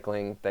of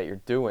cycling that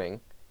you're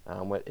doing,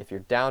 if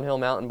you're downhill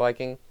mountain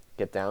biking,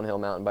 get downhill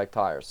mountain bike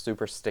tires,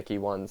 super sticky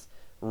ones,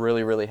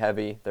 really, really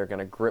heavy. They're going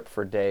to grip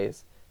for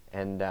days,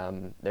 and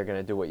they're going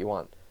to do what you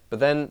want. But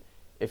then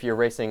if you're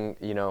racing,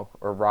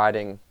 or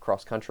riding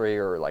cross country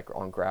or like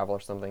on gravel or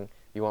something,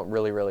 you want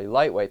really, really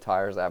lightweight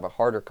tires that have a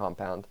harder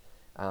compound.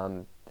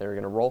 They're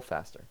going to roll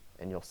faster,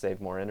 and you'll save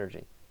more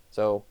energy.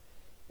 So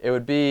it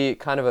would be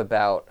kind of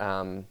about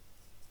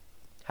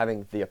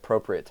having the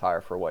appropriate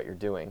tire for what you're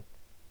doing,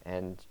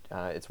 and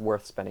it's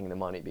worth spending the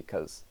money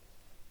because,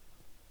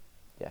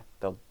 yeah,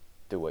 they'll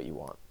do what you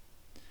want.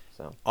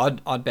 So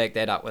I'd back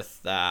that up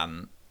with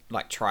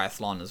like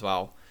triathlon as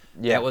well.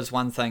 Yeah. That was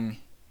one thing.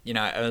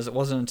 It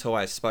wasn't until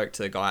I spoke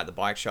to the guy at the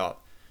bike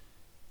shop.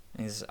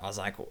 I was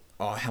like,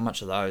 oh, how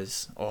much are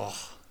those?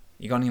 Oh,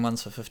 you got any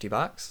ones for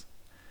 $50?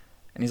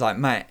 And he's like,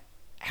 mate,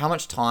 how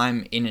much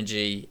time,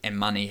 energy, and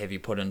money have you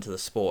put into the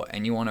sport?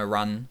 And you want to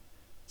run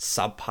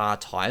subpar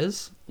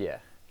tires? Yeah.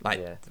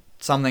 Like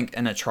something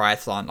in a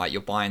triathlon, like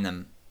you're buying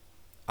them,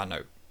 I don't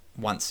know,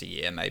 once a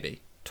year,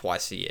 maybe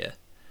twice a year.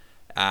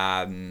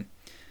 And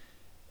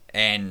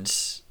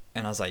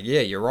I was like,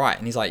 yeah, you're right.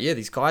 And he's like, yeah,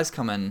 these guys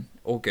come in,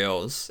 or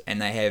girls,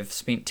 and they have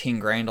spent 10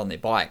 grand on their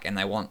bike, and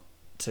they want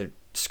to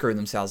screw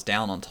themselves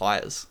down on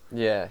tires.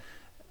 Yeah.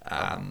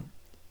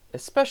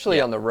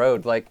 Especially on the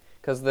road, like,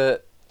 because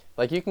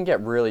you can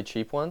get really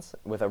cheap ones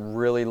with a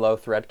really low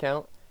thread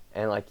count,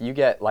 and like you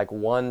get like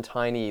one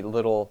tiny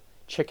little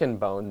chicken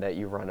bone that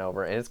you run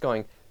over, and it's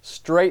going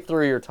straight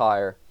through your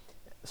tire,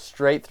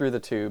 straight through the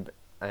tube,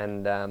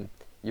 and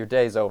your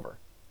day's over.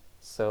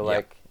 So Yeah.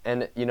 like,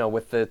 and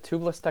with the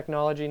tubeless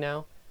technology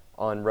now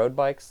on road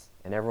bikes,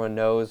 and everyone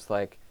knows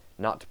like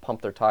not to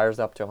pump their tires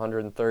up to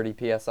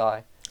 130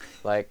 psi.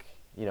 Like,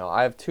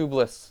 I have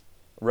tubeless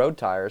road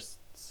tires,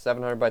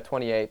 700 by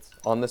 28s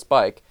on this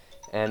bike,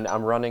 and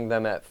I'm running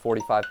them at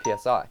 45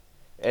 psi.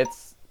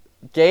 It's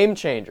game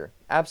changer,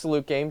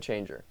 absolute game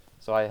changer.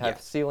 So I have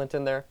sealant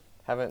in there,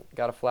 haven't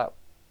got a flat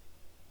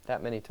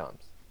that many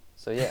times.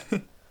 So yeah.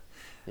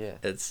 Yeah.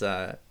 It's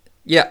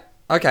yeah.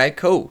 Okay,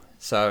 cool.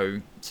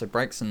 So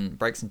brakes and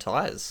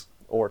tires.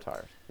 Or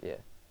tires, yeah.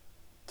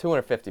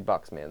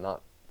 $250, man,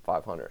 not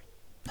 500.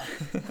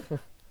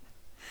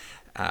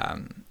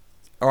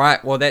 All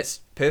right, well,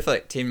 that's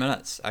perfect. 10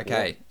 minutes.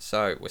 Okay,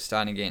 so we're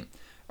starting again.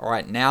 All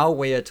right, now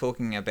we are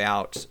talking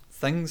about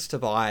things to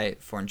buy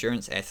for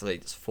endurance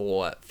athletes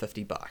for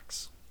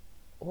 $50.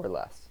 Or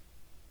less.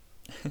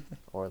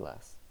 Or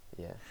less,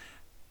 yeah.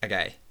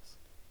 Okay.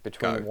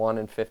 Between Go. $1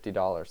 and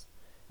 $50.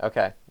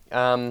 Okay.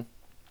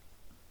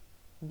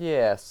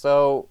 Yeah,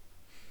 so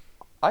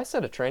I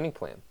set a training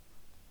plan.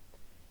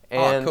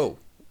 And cool.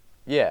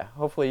 yeah,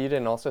 hopefully you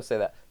didn't also say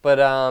that. But,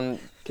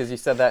 because you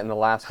said that in the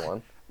last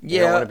one.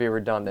 You don't want to be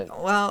redundant.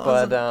 Well,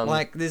 but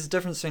like, there's a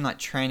difference between, like,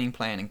 training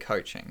plan and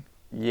coaching.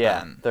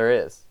 Yeah, there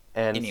is.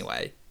 And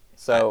anyway,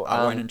 so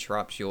I won't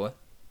interrupt your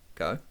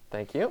go.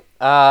 Thank you.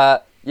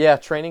 Yeah,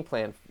 training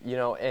plan.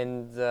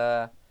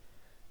 And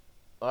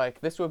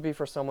like this would be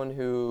for someone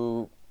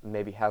who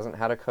maybe hasn't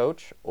had a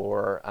coach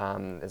or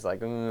is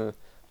like,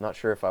 not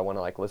sure if I want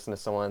to like listen to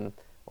someone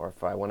or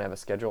if I want to have a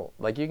schedule.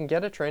 Like you can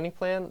get a training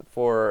plan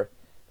for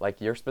like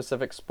your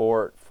specific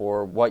sport,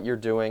 for what you're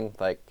doing,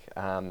 like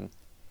and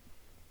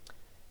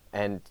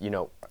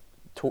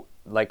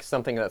like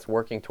something that's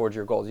working towards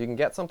your goals. You can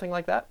get something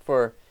like that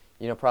for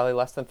probably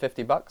less than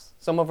 $50.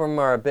 Some of them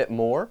are a bit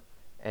more,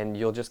 and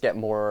you'll just get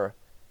more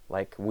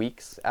like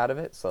weeks out of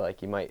it. So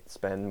like you might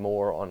spend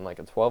more on like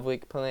a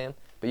 12-week plan,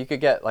 but you could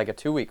get like a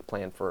 2-week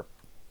plan for,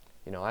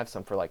 I have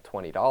some for like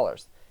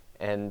 $20,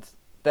 and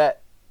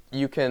that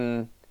you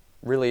can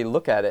really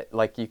look at it.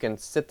 Like you can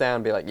sit down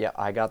and be like, yeah,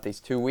 I got these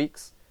 2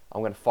 weeks.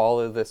 I'm going to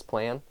follow this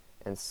plan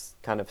and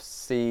kind of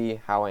see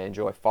how I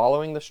enjoy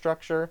following the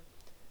structure,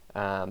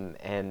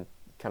 and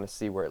kind of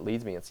see where it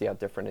leads me and see how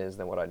different it is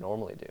than what I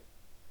normally do.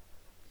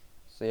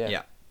 So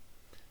yeah.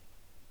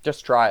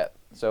 Just try it.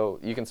 So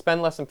you can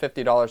spend less than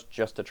 $50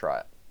 just to try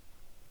it.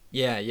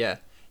 Yeah,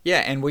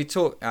 and we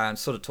sort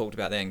of talked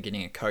about that and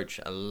getting a coach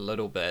a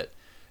little bit.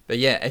 But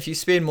yeah, if you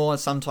spend more,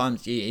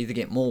 sometimes you either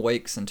get more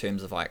weeks in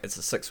terms of like it's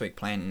a 6-week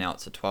plan and now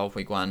it's a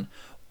 12-week one,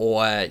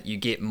 or you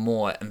get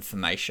more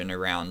information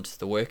around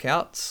the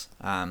workouts.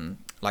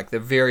 Like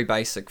the very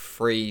basic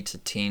 $3 to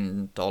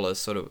 $10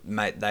 sort of,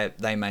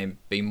 they may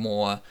be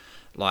more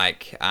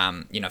like,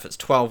 if it's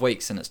 12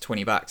 weeks and it's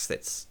 $20,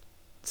 that's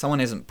someone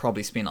hasn't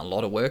probably spent a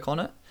lot of work on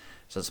it.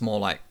 So it's more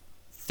like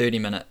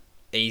 30-minute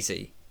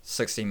easy,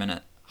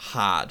 60-minute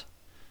hard,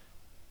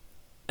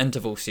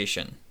 interval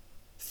session,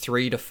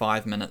 3 to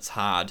 5 minutes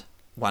hard,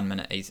 1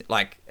 minute easy.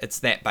 Like it's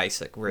that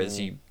basic. Whereas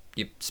you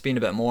spend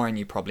a bit more and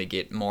you probably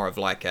get more of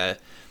like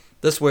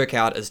this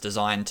workout is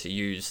designed to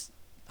use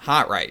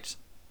heart rate.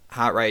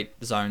 Heart rate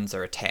zones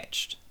are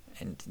attached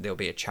and there'll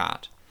be a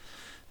chart.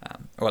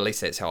 Or at least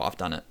that's how I've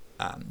done it.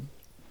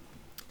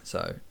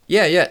 So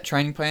yeah,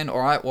 training plan. All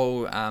right,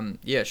 well,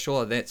 yeah,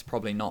 sure. That's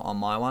probably not on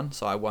my one,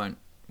 so I won't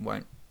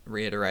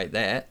reiterate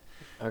that.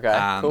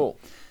 Okay, cool.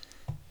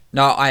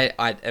 No,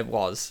 it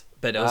was,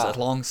 but it was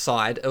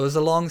alongside. It was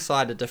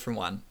alongside a different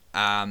one.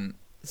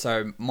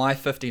 So my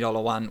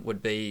 $50 one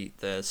would be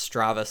the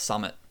Strava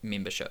Summit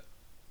membership.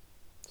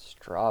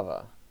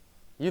 Strava,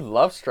 you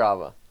love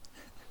Strava.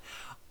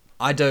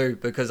 I do,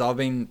 because I've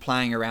been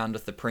playing around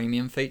with the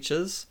premium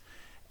features,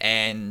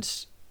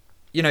 and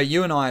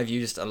you and I have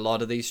used a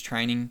lot of these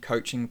training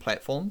coaching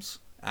platforms.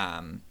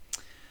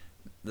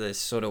 There's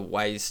sort of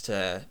ways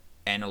to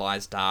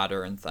analyze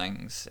data and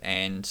things,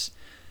 and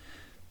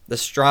the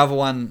Strava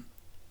one,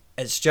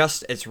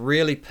 it's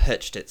really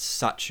pitched at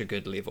such a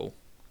good level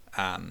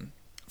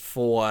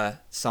for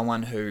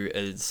someone who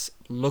is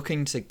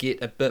looking to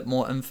get a bit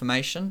more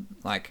information.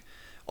 Like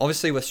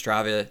obviously with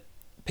Strava,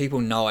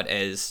 people know it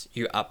as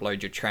you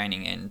upload your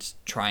training and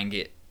try and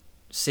get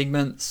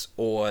segments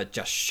or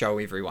just show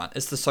everyone.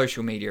 It's the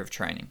social media of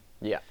training.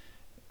 Yeah.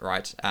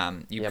 Right?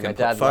 You can my put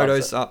dad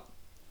photos loves it. up.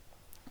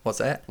 What's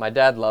that? My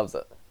dad loves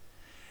it.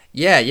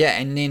 Yeah,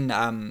 and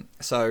then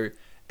so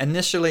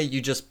initially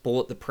you just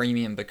bought the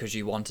premium because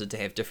you wanted to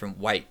have different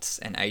weights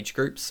and age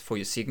groups for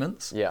your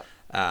segments. Yeah.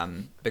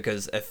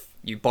 Because if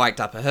you biked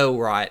up a hill,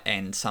 right,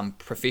 and some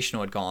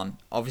professional had gone,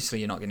 obviously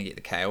you're not going to get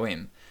the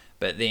KOM,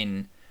 but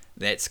then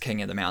that's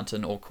king of the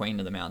mountain or queen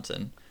of the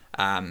mountain.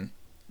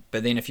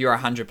 But then if you're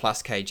 100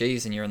 plus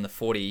kgs and you're in the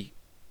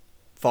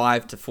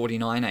 45 to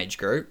 49 age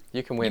group,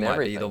 you can win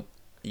everything.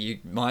 You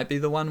might be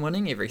the one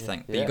winning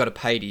everything, but Yeah. you got to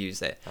pay to use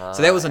that.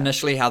 So that was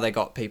initially how they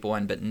got people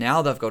in, but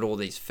now they've got all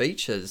these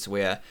features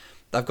where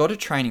they've got a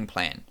training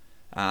plan.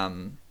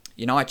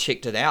 I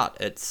checked it out.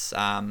 It's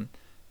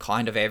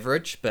kind of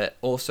average, but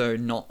also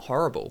not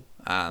horrible.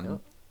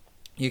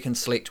 you can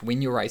select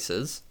when your race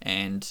is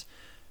and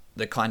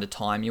the kind of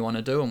time you want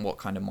to do and what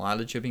kind of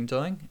mileage you've been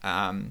doing.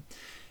 And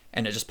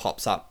it just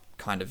pops up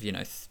kind of,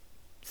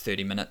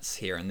 30 minutes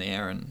here and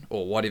there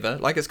or whatever.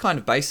 Like, it's kind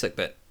of basic,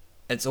 but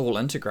it's all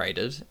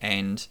integrated.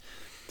 And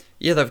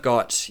yeah,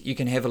 you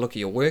can have a look at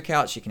your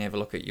workouts. You can have a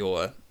look at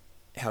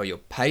how your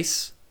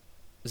pace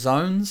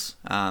zones,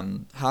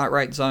 heart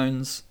rate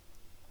zones.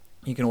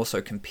 You can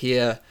also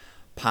compare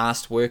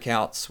past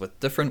workouts with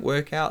different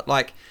workout.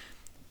 Like,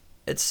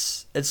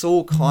 it's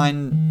all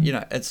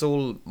it's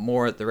all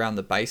more around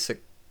the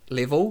basic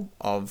level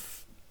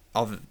of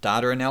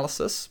data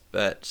analysis,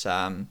 but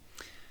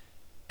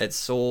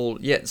it's all,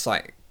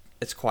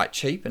 it's quite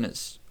cheap, and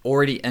it's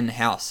already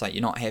in-house. Like,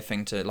 you're not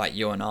having to, like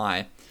you and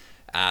I,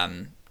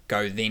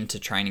 go then to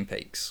Training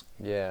Peaks.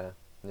 Yeah.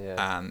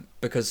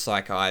 Because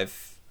like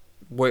I've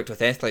worked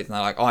with athletes and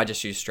they're like, I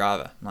just use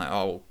Strava. I'm like,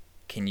 oh,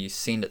 can you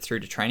send it through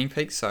to Training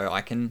Peaks so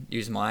I can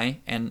use my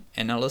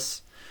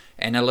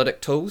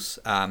analytic tools?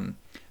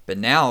 But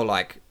now,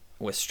 like,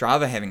 with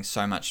Strava having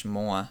so much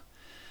more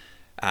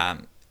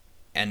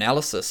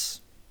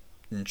analysis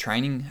and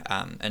training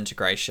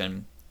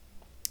integration,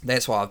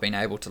 that's why I've been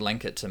able to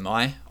link it to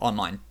my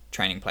online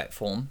training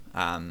platform,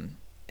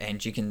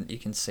 and you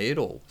can see it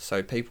all.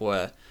 So people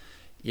are,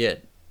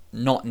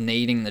 not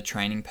needing the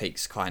Training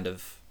Peaks kind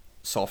of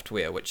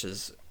software, which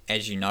is,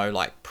 as you know,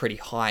 like pretty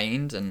high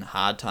end and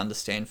hard to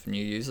understand for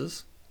new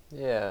users.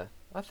 Yeah,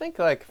 I think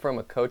like from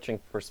a coaching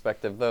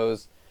perspective,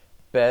 those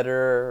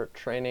better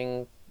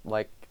training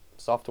like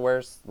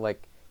softwares,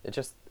 like it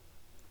just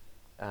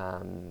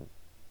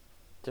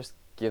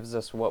gives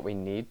us what we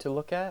need to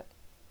look at.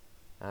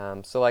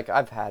 So like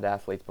I've had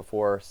athletes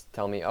before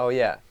tell me, oh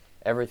yeah,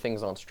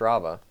 everything's on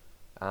Strava.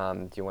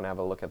 Do you want to have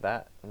a look at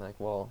that? I'm like,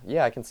 well,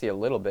 yeah, I can see a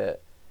little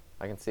bit.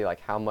 I can see like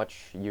how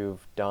much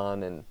you've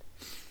done and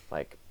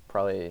like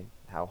probably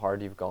how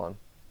hard you've gone.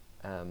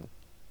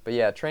 But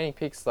yeah, Training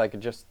Peaks, like,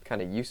 just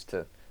kind of used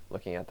to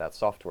looking at that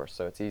software,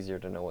 so it's easier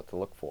to know what to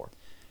look for.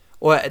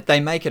 Well, they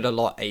make it a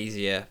lot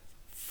easier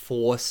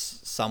for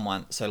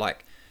someone. So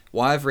like,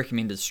 why I've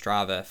recommended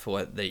Strava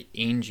for the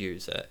end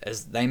user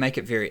is they make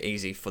it very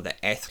easy for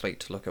the athlete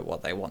to look at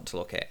what they want to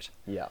look at.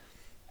 Yeah.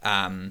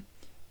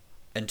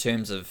 In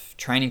terms of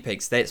Training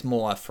Peaks, that's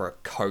more for a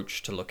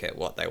coach to look at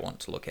what they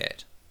want to look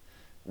at.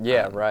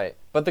 Yeah, right.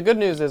 But the good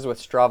news is with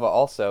Strava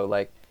also,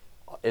 like,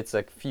 it's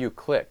a few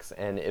clicks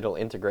and it'll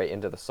integrate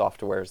into the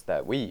softwares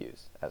that we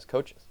use as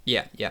coaches.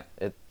 Yeah.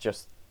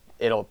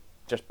 It'll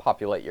just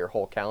populate your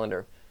whole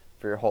calendar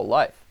for your whole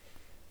life.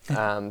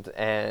 And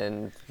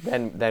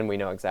then we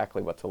know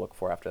exactly what to look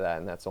for after that,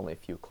 and that's only a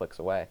few clicks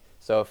away.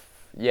 So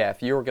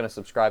if you were going to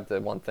subscribe to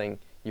one thing,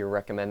 you're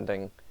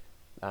recommending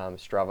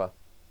Strava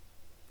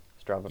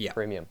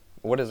Premium.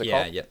 What is it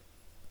called? Yeah.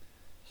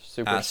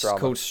 Super Strava. It's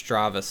called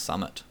Strava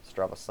Summit.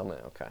 Strava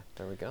Summit. Okay,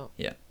 there we go.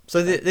 Yeah.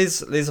 So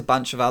there's a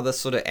bunch of other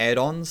sort of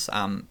add-ons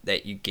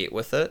that you get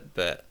with it,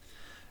 but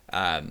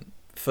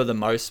for the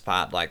most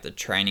part, like the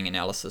training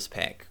analysis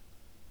pack,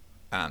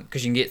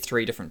 because you can get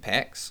 3 different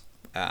packs.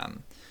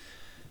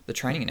 The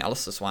training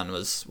analysis one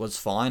was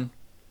fine,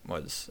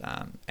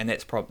 and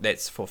that's for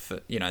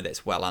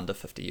that's well under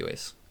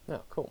 $50.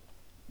 Oh, cool.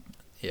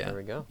 Yeah. There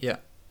we go. Yeah.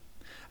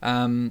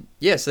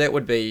 So that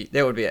would be it.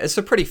 It's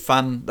a pretty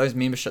fun. Those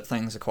membership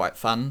things are quite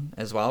fun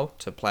as well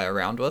to play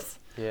around with.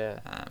 Yeah.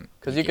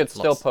 Because you could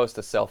still post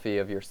a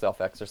selfie of yourself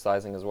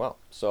exercising as well.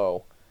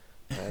 So,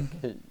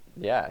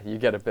 yeah, you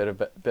get a bit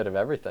of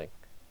everything.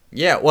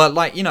 Yeah. Well,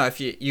 like, if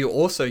you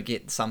also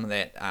get some of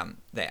that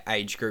that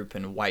age group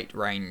and weight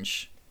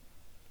range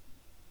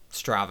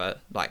Strava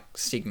like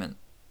segment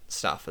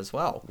stuff as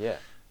well. Yeah.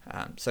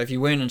 So if you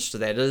weren't interested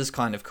in that, it is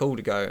kind of cool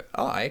to go,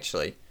 oh,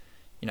 actually,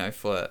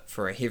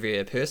 for a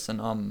heavier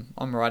person,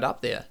 I'm right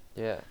up there.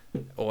 Yeah.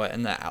 Or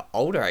in the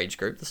older age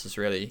group,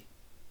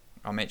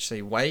 I'm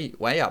actually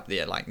way up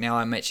there. Like, now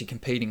I'm actually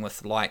competing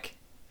with like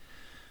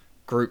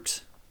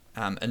grouped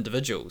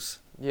individuals.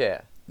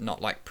 Yeah.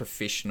 Not like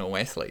professional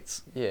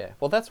athletes. Yeah.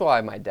 Well, that's why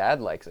my dad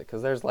likes it,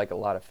 because there's like a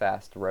lot of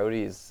fast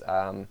roadies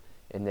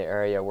in the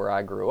area where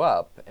I grew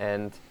up,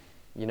 and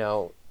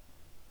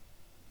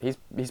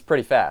he's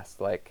pretty fast.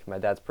 Like, my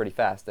dad's pretty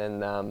fast,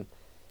 and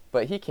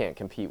but he can't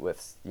compete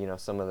with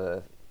some of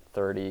the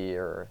 30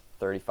 or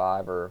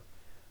 35 or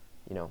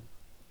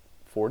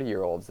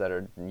 40-year-olds that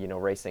are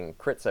racing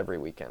crits every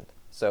weekend.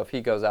 So if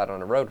he goes out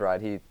on a road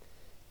ride, he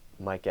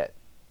might get,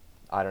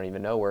 I don't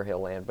even know where he'll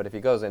land, but if he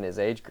goes in his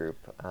age group,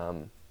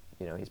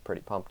 he's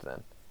pretty pumped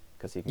then,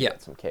 because he can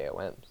get some KOMs.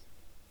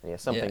 And he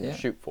has something to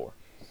shoot for.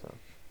 So.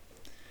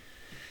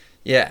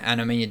 Yeah,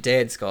 and I mean, your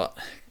dad's got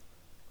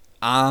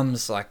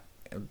arms like,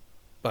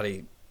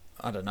 buddy,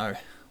 I don't know,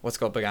 what's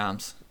got big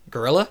arms?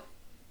 Gorilla?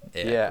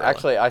 Yeah, gorilla.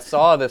 Actually, I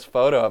saw this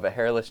photo of a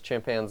hairless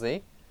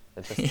chimpanzee.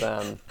 It just,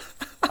 I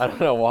don't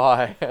know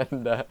why,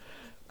 and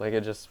like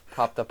it just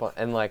popped up on,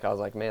 and like I was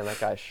like, man, that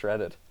guy's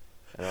shredded,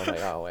 and I was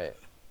like, oh wait,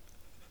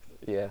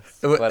 yes.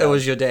 It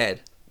was your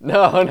dad.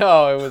 No,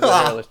 it was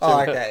a hairless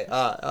chimpanzee. Okay.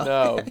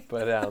 No,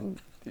 but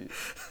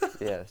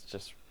yeah, it's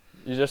just,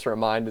 you just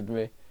reminded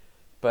me,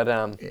 but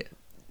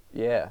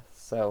Yeah.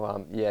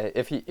 So yeah,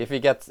 if he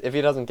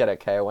doesn't get a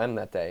KOM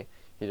that day,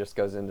 he just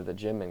goes into the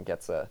gym and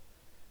gets a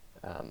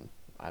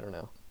I don't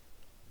know,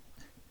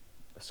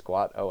 a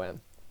squat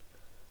OM,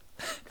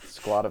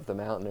 squat of the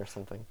mountain or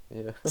something.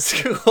 Yeah.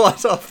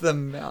 Squat off the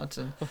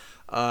mountain.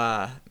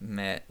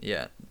 Matt,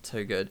 yeah,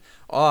 too good.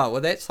 Oh,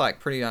 well, that's like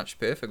pretty much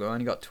perfect. We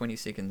only got 20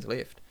 seconds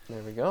left.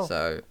 There we go.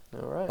 So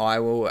All right. I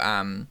will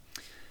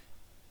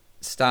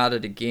start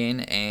it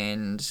again,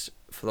 and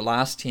for the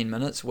last 10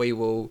 minutes, we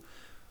will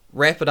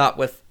wrap it up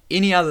with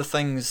any other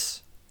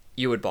things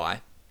you would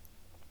buy.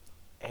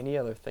 Any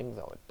other things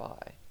I would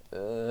buy?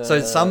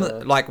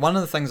 So like one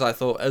of the things I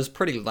thought is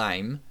pretty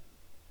lame,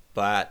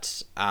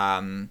 but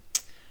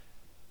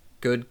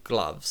good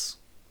gloves.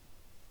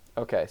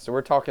 Okay, so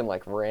we're talking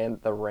like the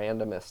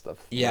randomest of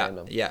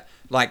random. Yeah,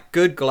 like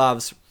good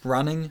gloves,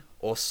 running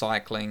or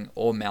cycling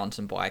or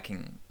mountain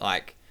biking,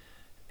 like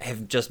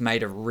have just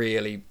made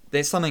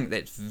there's something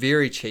that's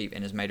very cheap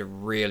and has made a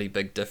really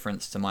big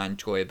difference to my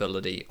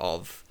enjoyability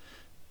of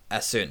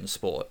a certain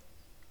sport.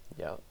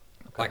 Yeah. Okay.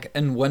 Like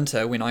in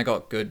winter, when I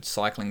got good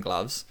cycling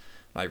gloves,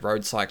 like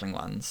road cycling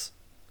ones,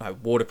 like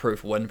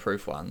waterproof,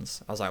 windproof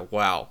ones, I was like,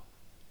 wow,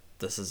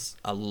 this is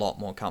a lot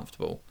more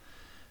comfortable.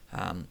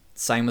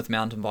 Same with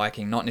mountain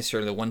biking, not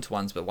necessarily the winter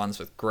ones, but ones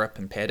with grip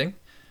and padding.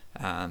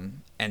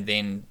 And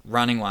then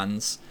running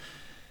ones,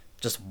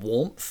 just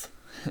warmth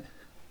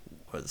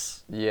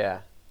was... Yeah.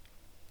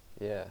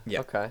 Yeah.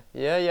 Okay.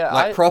 Yeah.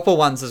 Like proper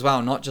ones as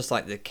well, not just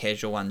like the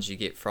casual ones you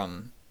get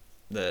from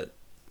the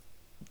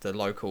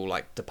local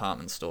like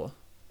department store.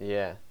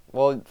 Yeah.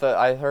 Well,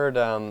 I heard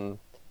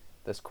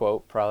this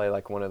quote, probably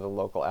like one of the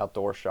local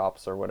outdoor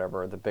shops or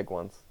whatever, the big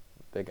ones,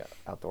 big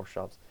outdoor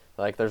shops.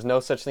 Like, there's no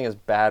such thing as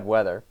bad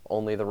weather,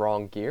 only the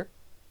wrong gear.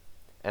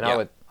 And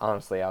Yeah. I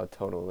would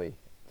totally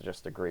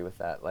just agree with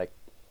that. Like,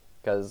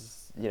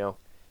 because,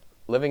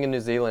 living in New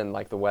Zealand,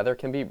 like, the weather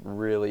can be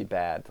really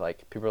bad.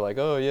 Like, people are like,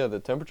 oh, yeah, the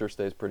temperature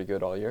stays pretty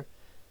good all year.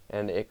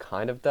 And it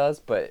kind of does,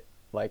 but,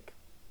 like,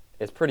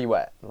 it's pretty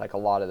wet, like, a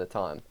lot of the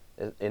time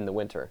in the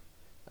winter.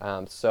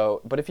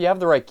 But if you have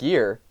the right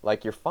gear,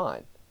 like, you're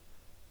fine.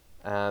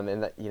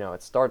 And that,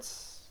 it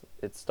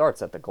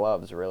starts at the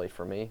gloves, really,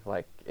 for me,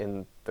 like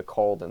in the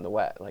cold and the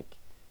wet. Like,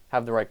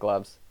 have the right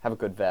gloves, have a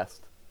good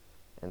vest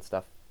and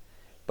stuff.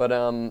 But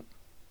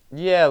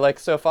yeah, like,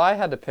 so if I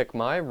had to pick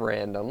my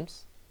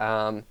randoms,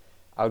 I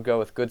would go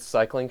with good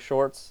cycling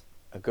shorts,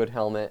 a good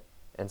helmet,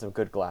 and some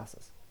good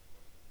glasses.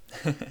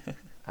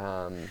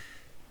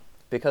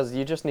 Because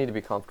you just need to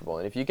be comfortable.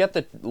 And if you get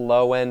the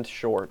low end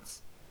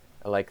shorts,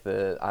 like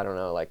the, I don't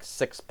know, like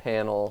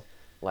 6-panel,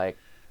 like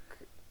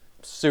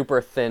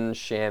super thin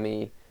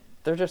chamois,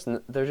 they're just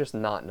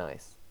not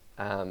nice.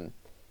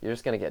 You're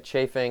just gonna get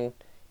chafing.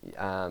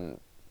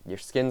 Your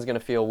skin's gonna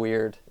feel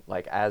weird,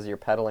 like as you're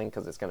pedaling,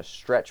 because it's gonna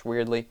stretch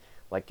weirdly.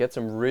 Like, get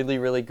some really,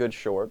 really good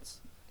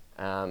shorts.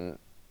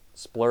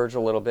 Splurge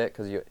a little bit,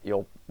 because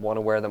you'll want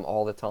to wear them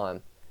all the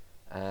time.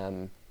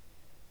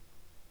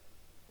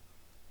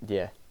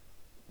 Yeah,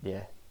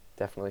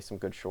 definitely some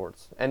good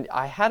shorts. And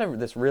I had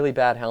this really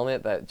bad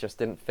helmet that just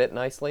didn't fit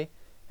nicely,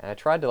 and I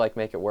tried to like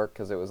make it work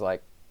because it was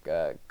like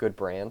a good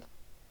brand,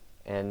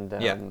 and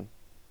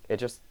it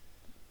just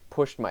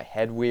pushed my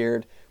head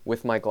weird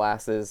with my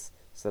glasses.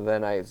 So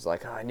then I was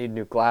like, oh, I need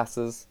new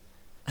glasses,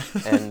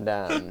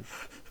 and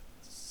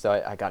so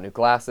I got new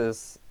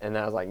glasses, and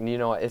then I was like, you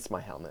know what? It's my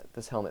helmet.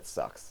 This helmet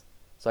sucks.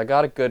 So I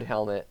got a good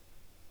helmet,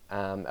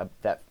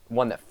 that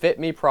fit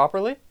me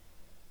properly,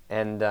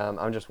 and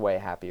I'm just way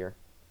happier.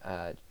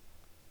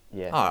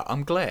 Yeah. Oh,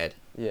 I'm glad.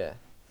 Yeah.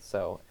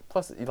 So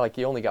plus, like,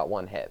 you only got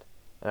one head,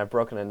 and I've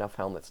broken enough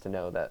helmets to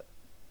know that,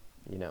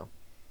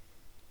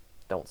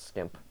 don't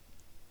skimp.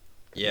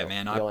 Yeah,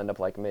 man. You'll end up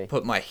like me.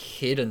 Put my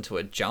head into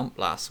a jump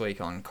last week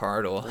on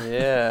corridor.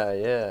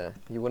 Yeah.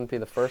 You wouldn't be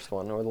the first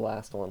one or the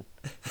last one.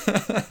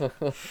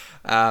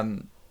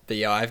 But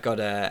yeah, I've got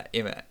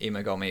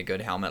Emma got me a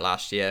good helmet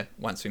last year.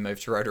 Once we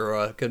moved to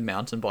Rotorua, a good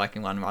mountain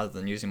biking one rather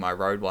than using my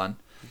road one.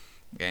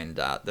 And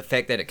the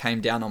fact that it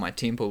came down on my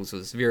temples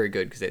was very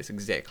good, because that's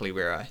exactly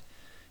where I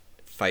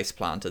face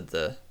planted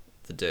the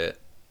dirt.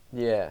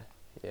 Yeah.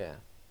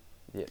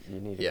 You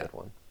need a good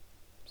one.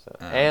 So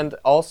and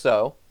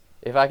also,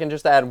 if I can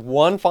just add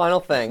one final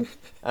thing,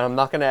 and I'm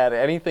not going to add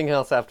anything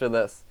else after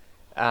this,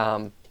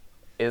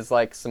 is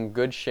like some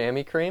good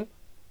chamois cream.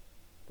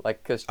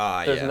 Like, because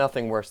there's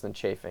nothing worse than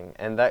chafing,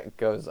 and that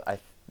goes,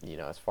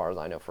 as far as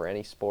I know, for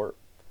any sport.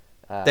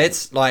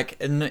 That's like,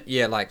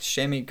 like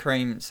chamois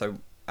cream. So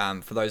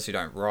for those who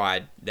don't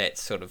ride,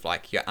 that's sort of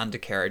like your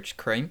undercarriage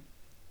cream,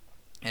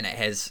 and it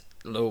has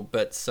little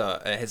bits.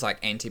 It has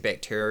like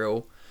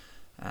antibacterial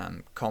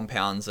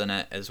compounds in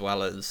it, as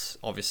well as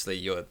obviously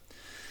your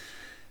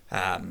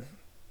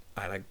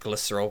like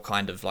glycerol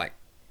kind of like.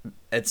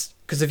 It's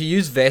because if you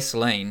use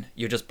Vaseline,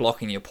 you're just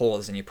blocking your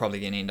pores, and you're probably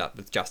going to end up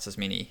with just as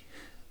many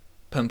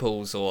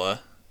pimples or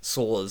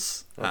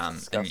sores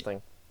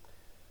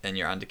in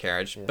your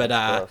undercarriage. Yeah,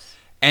 but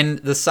and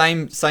the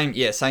same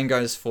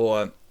goes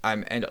for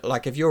and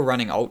like if you're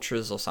running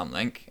ultras or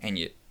something, and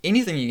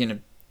anything you're going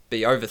to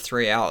be over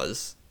 3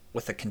 hours,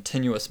 with a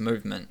continuous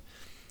movement,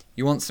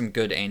 you want some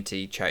good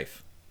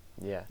anti-chafe.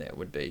 Yeah. That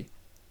would be,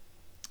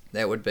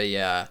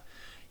 yeah,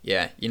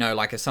 you know,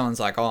 like if someone's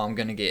like, oh, I'm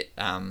going to get,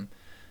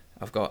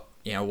 I've got,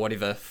 you know,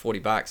 whatever,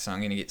 $40, and I'm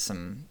going to get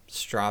some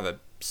Strava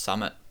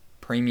Summit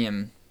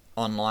premium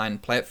online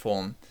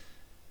platform,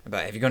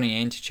 but have you got any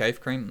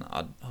anti-chafe cream?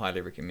 I'd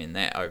highly recommend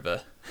that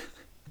over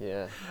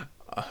Yeah.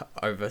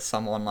 over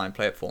some online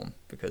platform,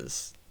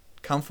 because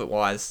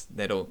comfort-wise,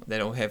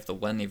 that'll have the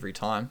win every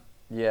time.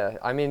 Yeah.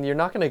 I mean, you're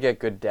not going to get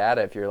good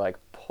data if you're like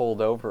pulled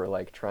over,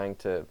 like trying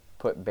to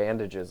put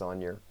bandages on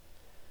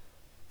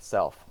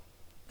yourself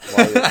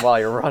while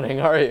you're running,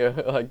 are you?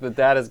 Like the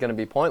data's going to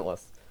be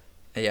pointless.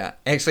 Yeah,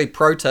 actually,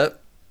 pro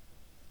tip.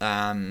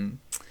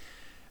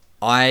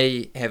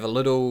 I have a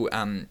little,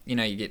 you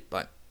know, you get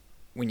like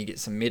when you get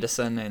some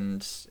medicine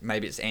and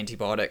maybe it's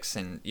antibiotics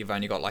and you've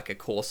only got like a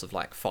course of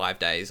like 5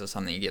 days or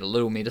something, you get a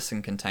little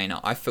medicine container.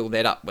 I fill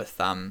that up with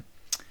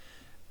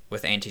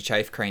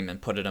anti-chafe cream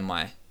and put it in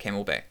my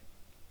Camelback.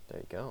 There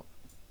you go.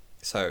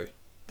 So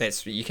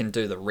that's, you can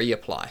do the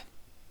reapply.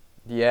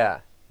 Yeah,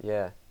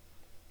 yeah.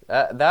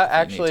 That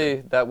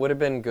actually, that would have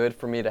been good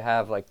for me to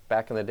have. Like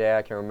back in the day,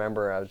 I can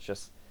remember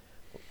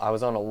I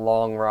was on a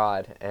long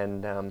ride,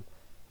 and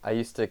I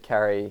used to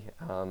carry,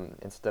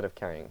 instead of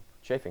carrying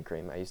chafing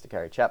cream, I used to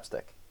carry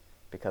chapstick,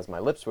 because my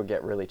lips would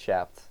get really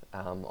chapped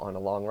on a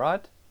long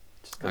ride,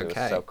 just because it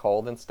was so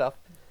cold and stuff.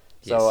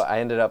 So Yes. I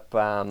ended up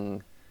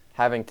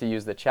having to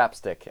use the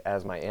chapstick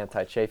as my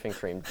anti-chafing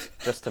cream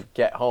just to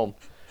get home,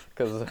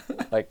 because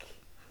like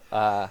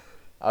I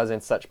was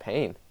in such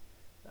pain.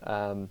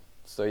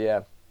 So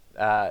yeah,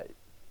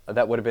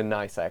 that would have been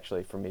nice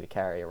actually for me to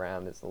carry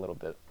around, is a little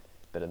bit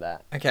of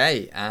that.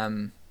 Okay.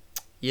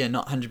 Yeah,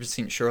 not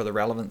 100% sure of the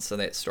relevance of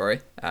that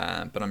story,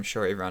 but I'm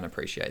sure everyone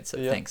appreciates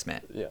it. Yeah. Thanks,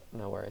 Matt. Yeah,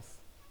 no worries.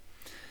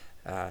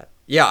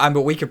 Yeah,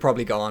 but we could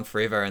probably go on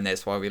forever, and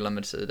that's why we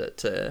limited it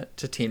to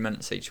 10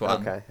 minutes each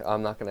one. Okay,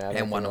 I'm not going to add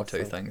And one or else two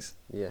then. things.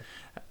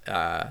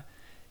 Yeah.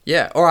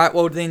 Yeah, all right.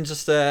 Well, then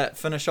just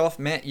finish off,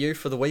 Matt, you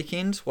for the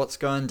weekend. What's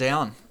going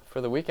down?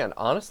 For the weekend,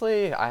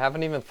 honestly, I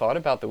haven't even thought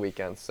about the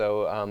weekend,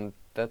 so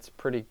that's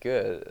pretty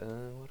good.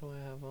 What do I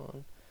have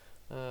on?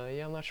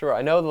 Yeah, I'm not sure.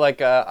 I know,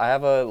 like, I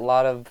have a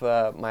lot of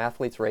my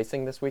athletes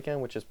racing this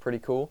weekend, which is pretty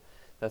cool.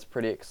 That's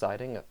pretty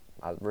exciting.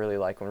 I really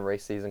like when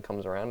race season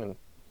comes around,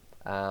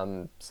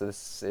 and so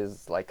this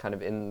is like kind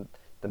of in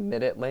the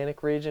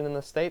Mid-Atlantic region in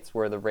the States,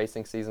 where the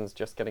racing season's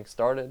just getting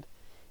started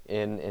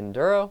in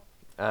enduro.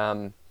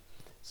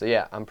 So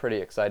yeah, I'm pretty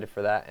excited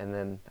for that, and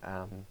then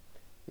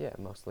yeah,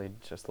 mostly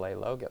just lay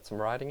low, get some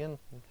riding in,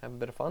 and have a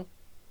bit of fun.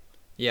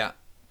 Yeah.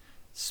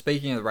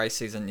 Speaking of the race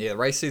season, yeah, the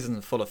race season's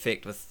in full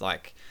effect with,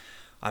 like,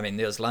 I mean,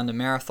 there's London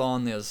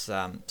Marathon, there's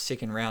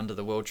second round of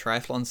the World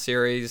Triathlon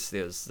Series,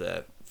 there's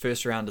the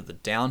first round of the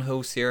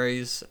Downhill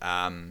Series.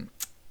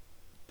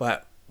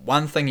 But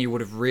one thing you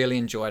would have really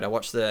enjoyed, I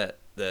watched the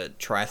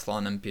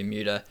triathlon in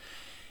Bermuda,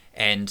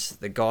 and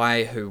the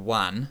guy who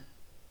won,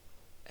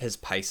 his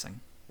pacing.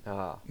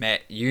 Ah,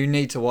 Matt, you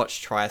need to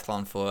watch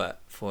triathlon for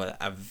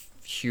a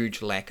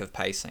huge lack of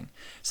pacing.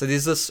 So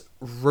there's this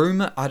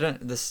rumor,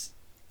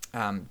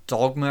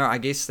 dogma, I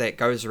guess, that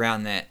goes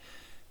around that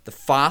the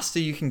faster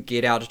you can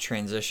get out of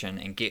transition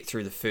and get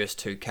through the first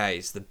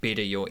 2Ks, the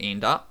better you'll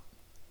end up.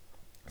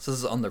 So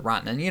this is on the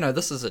run, and you know,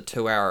 this is a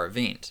 2-hour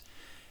event.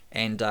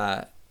 And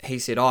he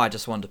said, I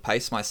just wanted to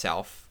pace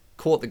myself,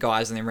 caught the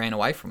guys, and then ran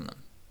away from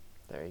them.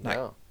 there you Like,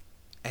 go.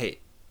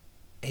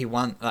 He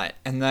won, like,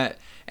 and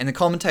the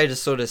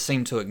commentators sort of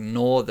seem to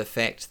ignore the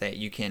fact that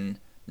you can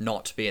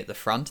not be at the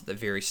front at the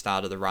very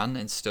start of the run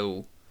and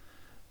still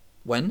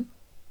win,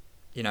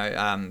 you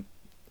know,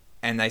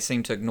 and they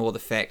seem to ignore the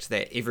fact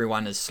that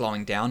everyone is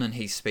slowing down and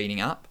he's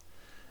speeding up,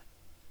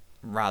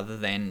 rather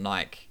than,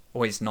 like,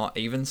 or he's not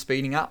even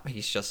speeding up,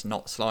 he's just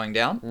not slowing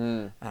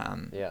down.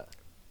 Yeah.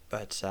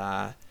 But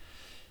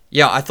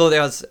yeah, I thought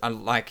that was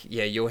like,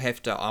 yeah, you'll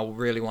have to, I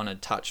really want to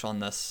touch on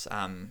this,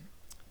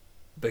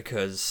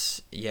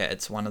 because yeah,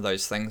 it's one of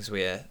those things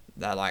where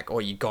they're like, oh,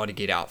 you got to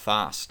get out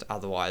fast,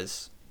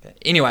 otherwise. But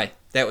anyway,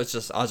 I was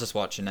just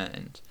watching it,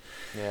 and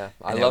Yeah,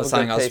 I and love was a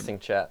good saying pacing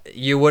chat.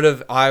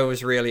 I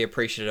was really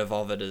appreciative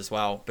of it as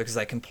well, because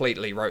they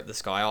completely wrote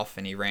this guy off,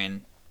 and he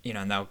ran, you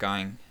know, and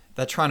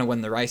they're trying to win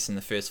the race in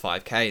the first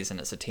 5Ks, and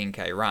it's a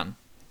 10K run.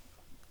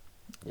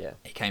 Yeah.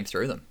 He came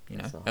through them, you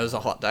know. That's not It was a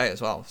bad. hot day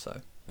as well,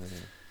 so. Mm-hmm.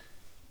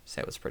 So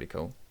that was pretty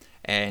cool.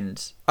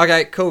 And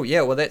okay, cool.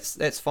 Yeah, well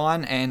that's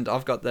fine. And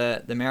I've got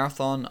the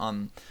marathon.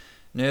 I'm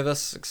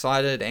nervous,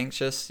 excited,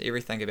 anxious,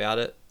 everything about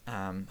it.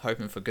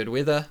 Hoping for good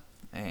weather,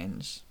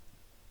 and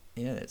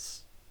yeah,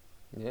 that's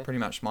pretty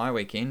much my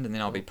weekend. And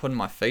then I'll be putting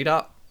my feet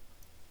up,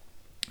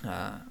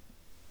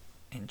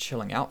 and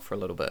chilling out for a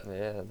little bit.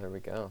 Yeah, there we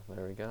go.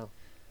 There we go.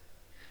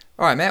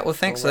 All right, Matt. Well,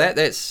 thanks for that.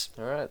 That's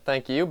All right.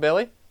 Thank you,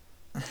 Billy.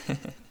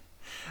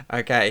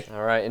 okay.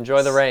 All right.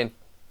 Enjoy the rain.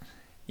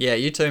 Yeah,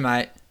 you too,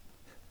 mate.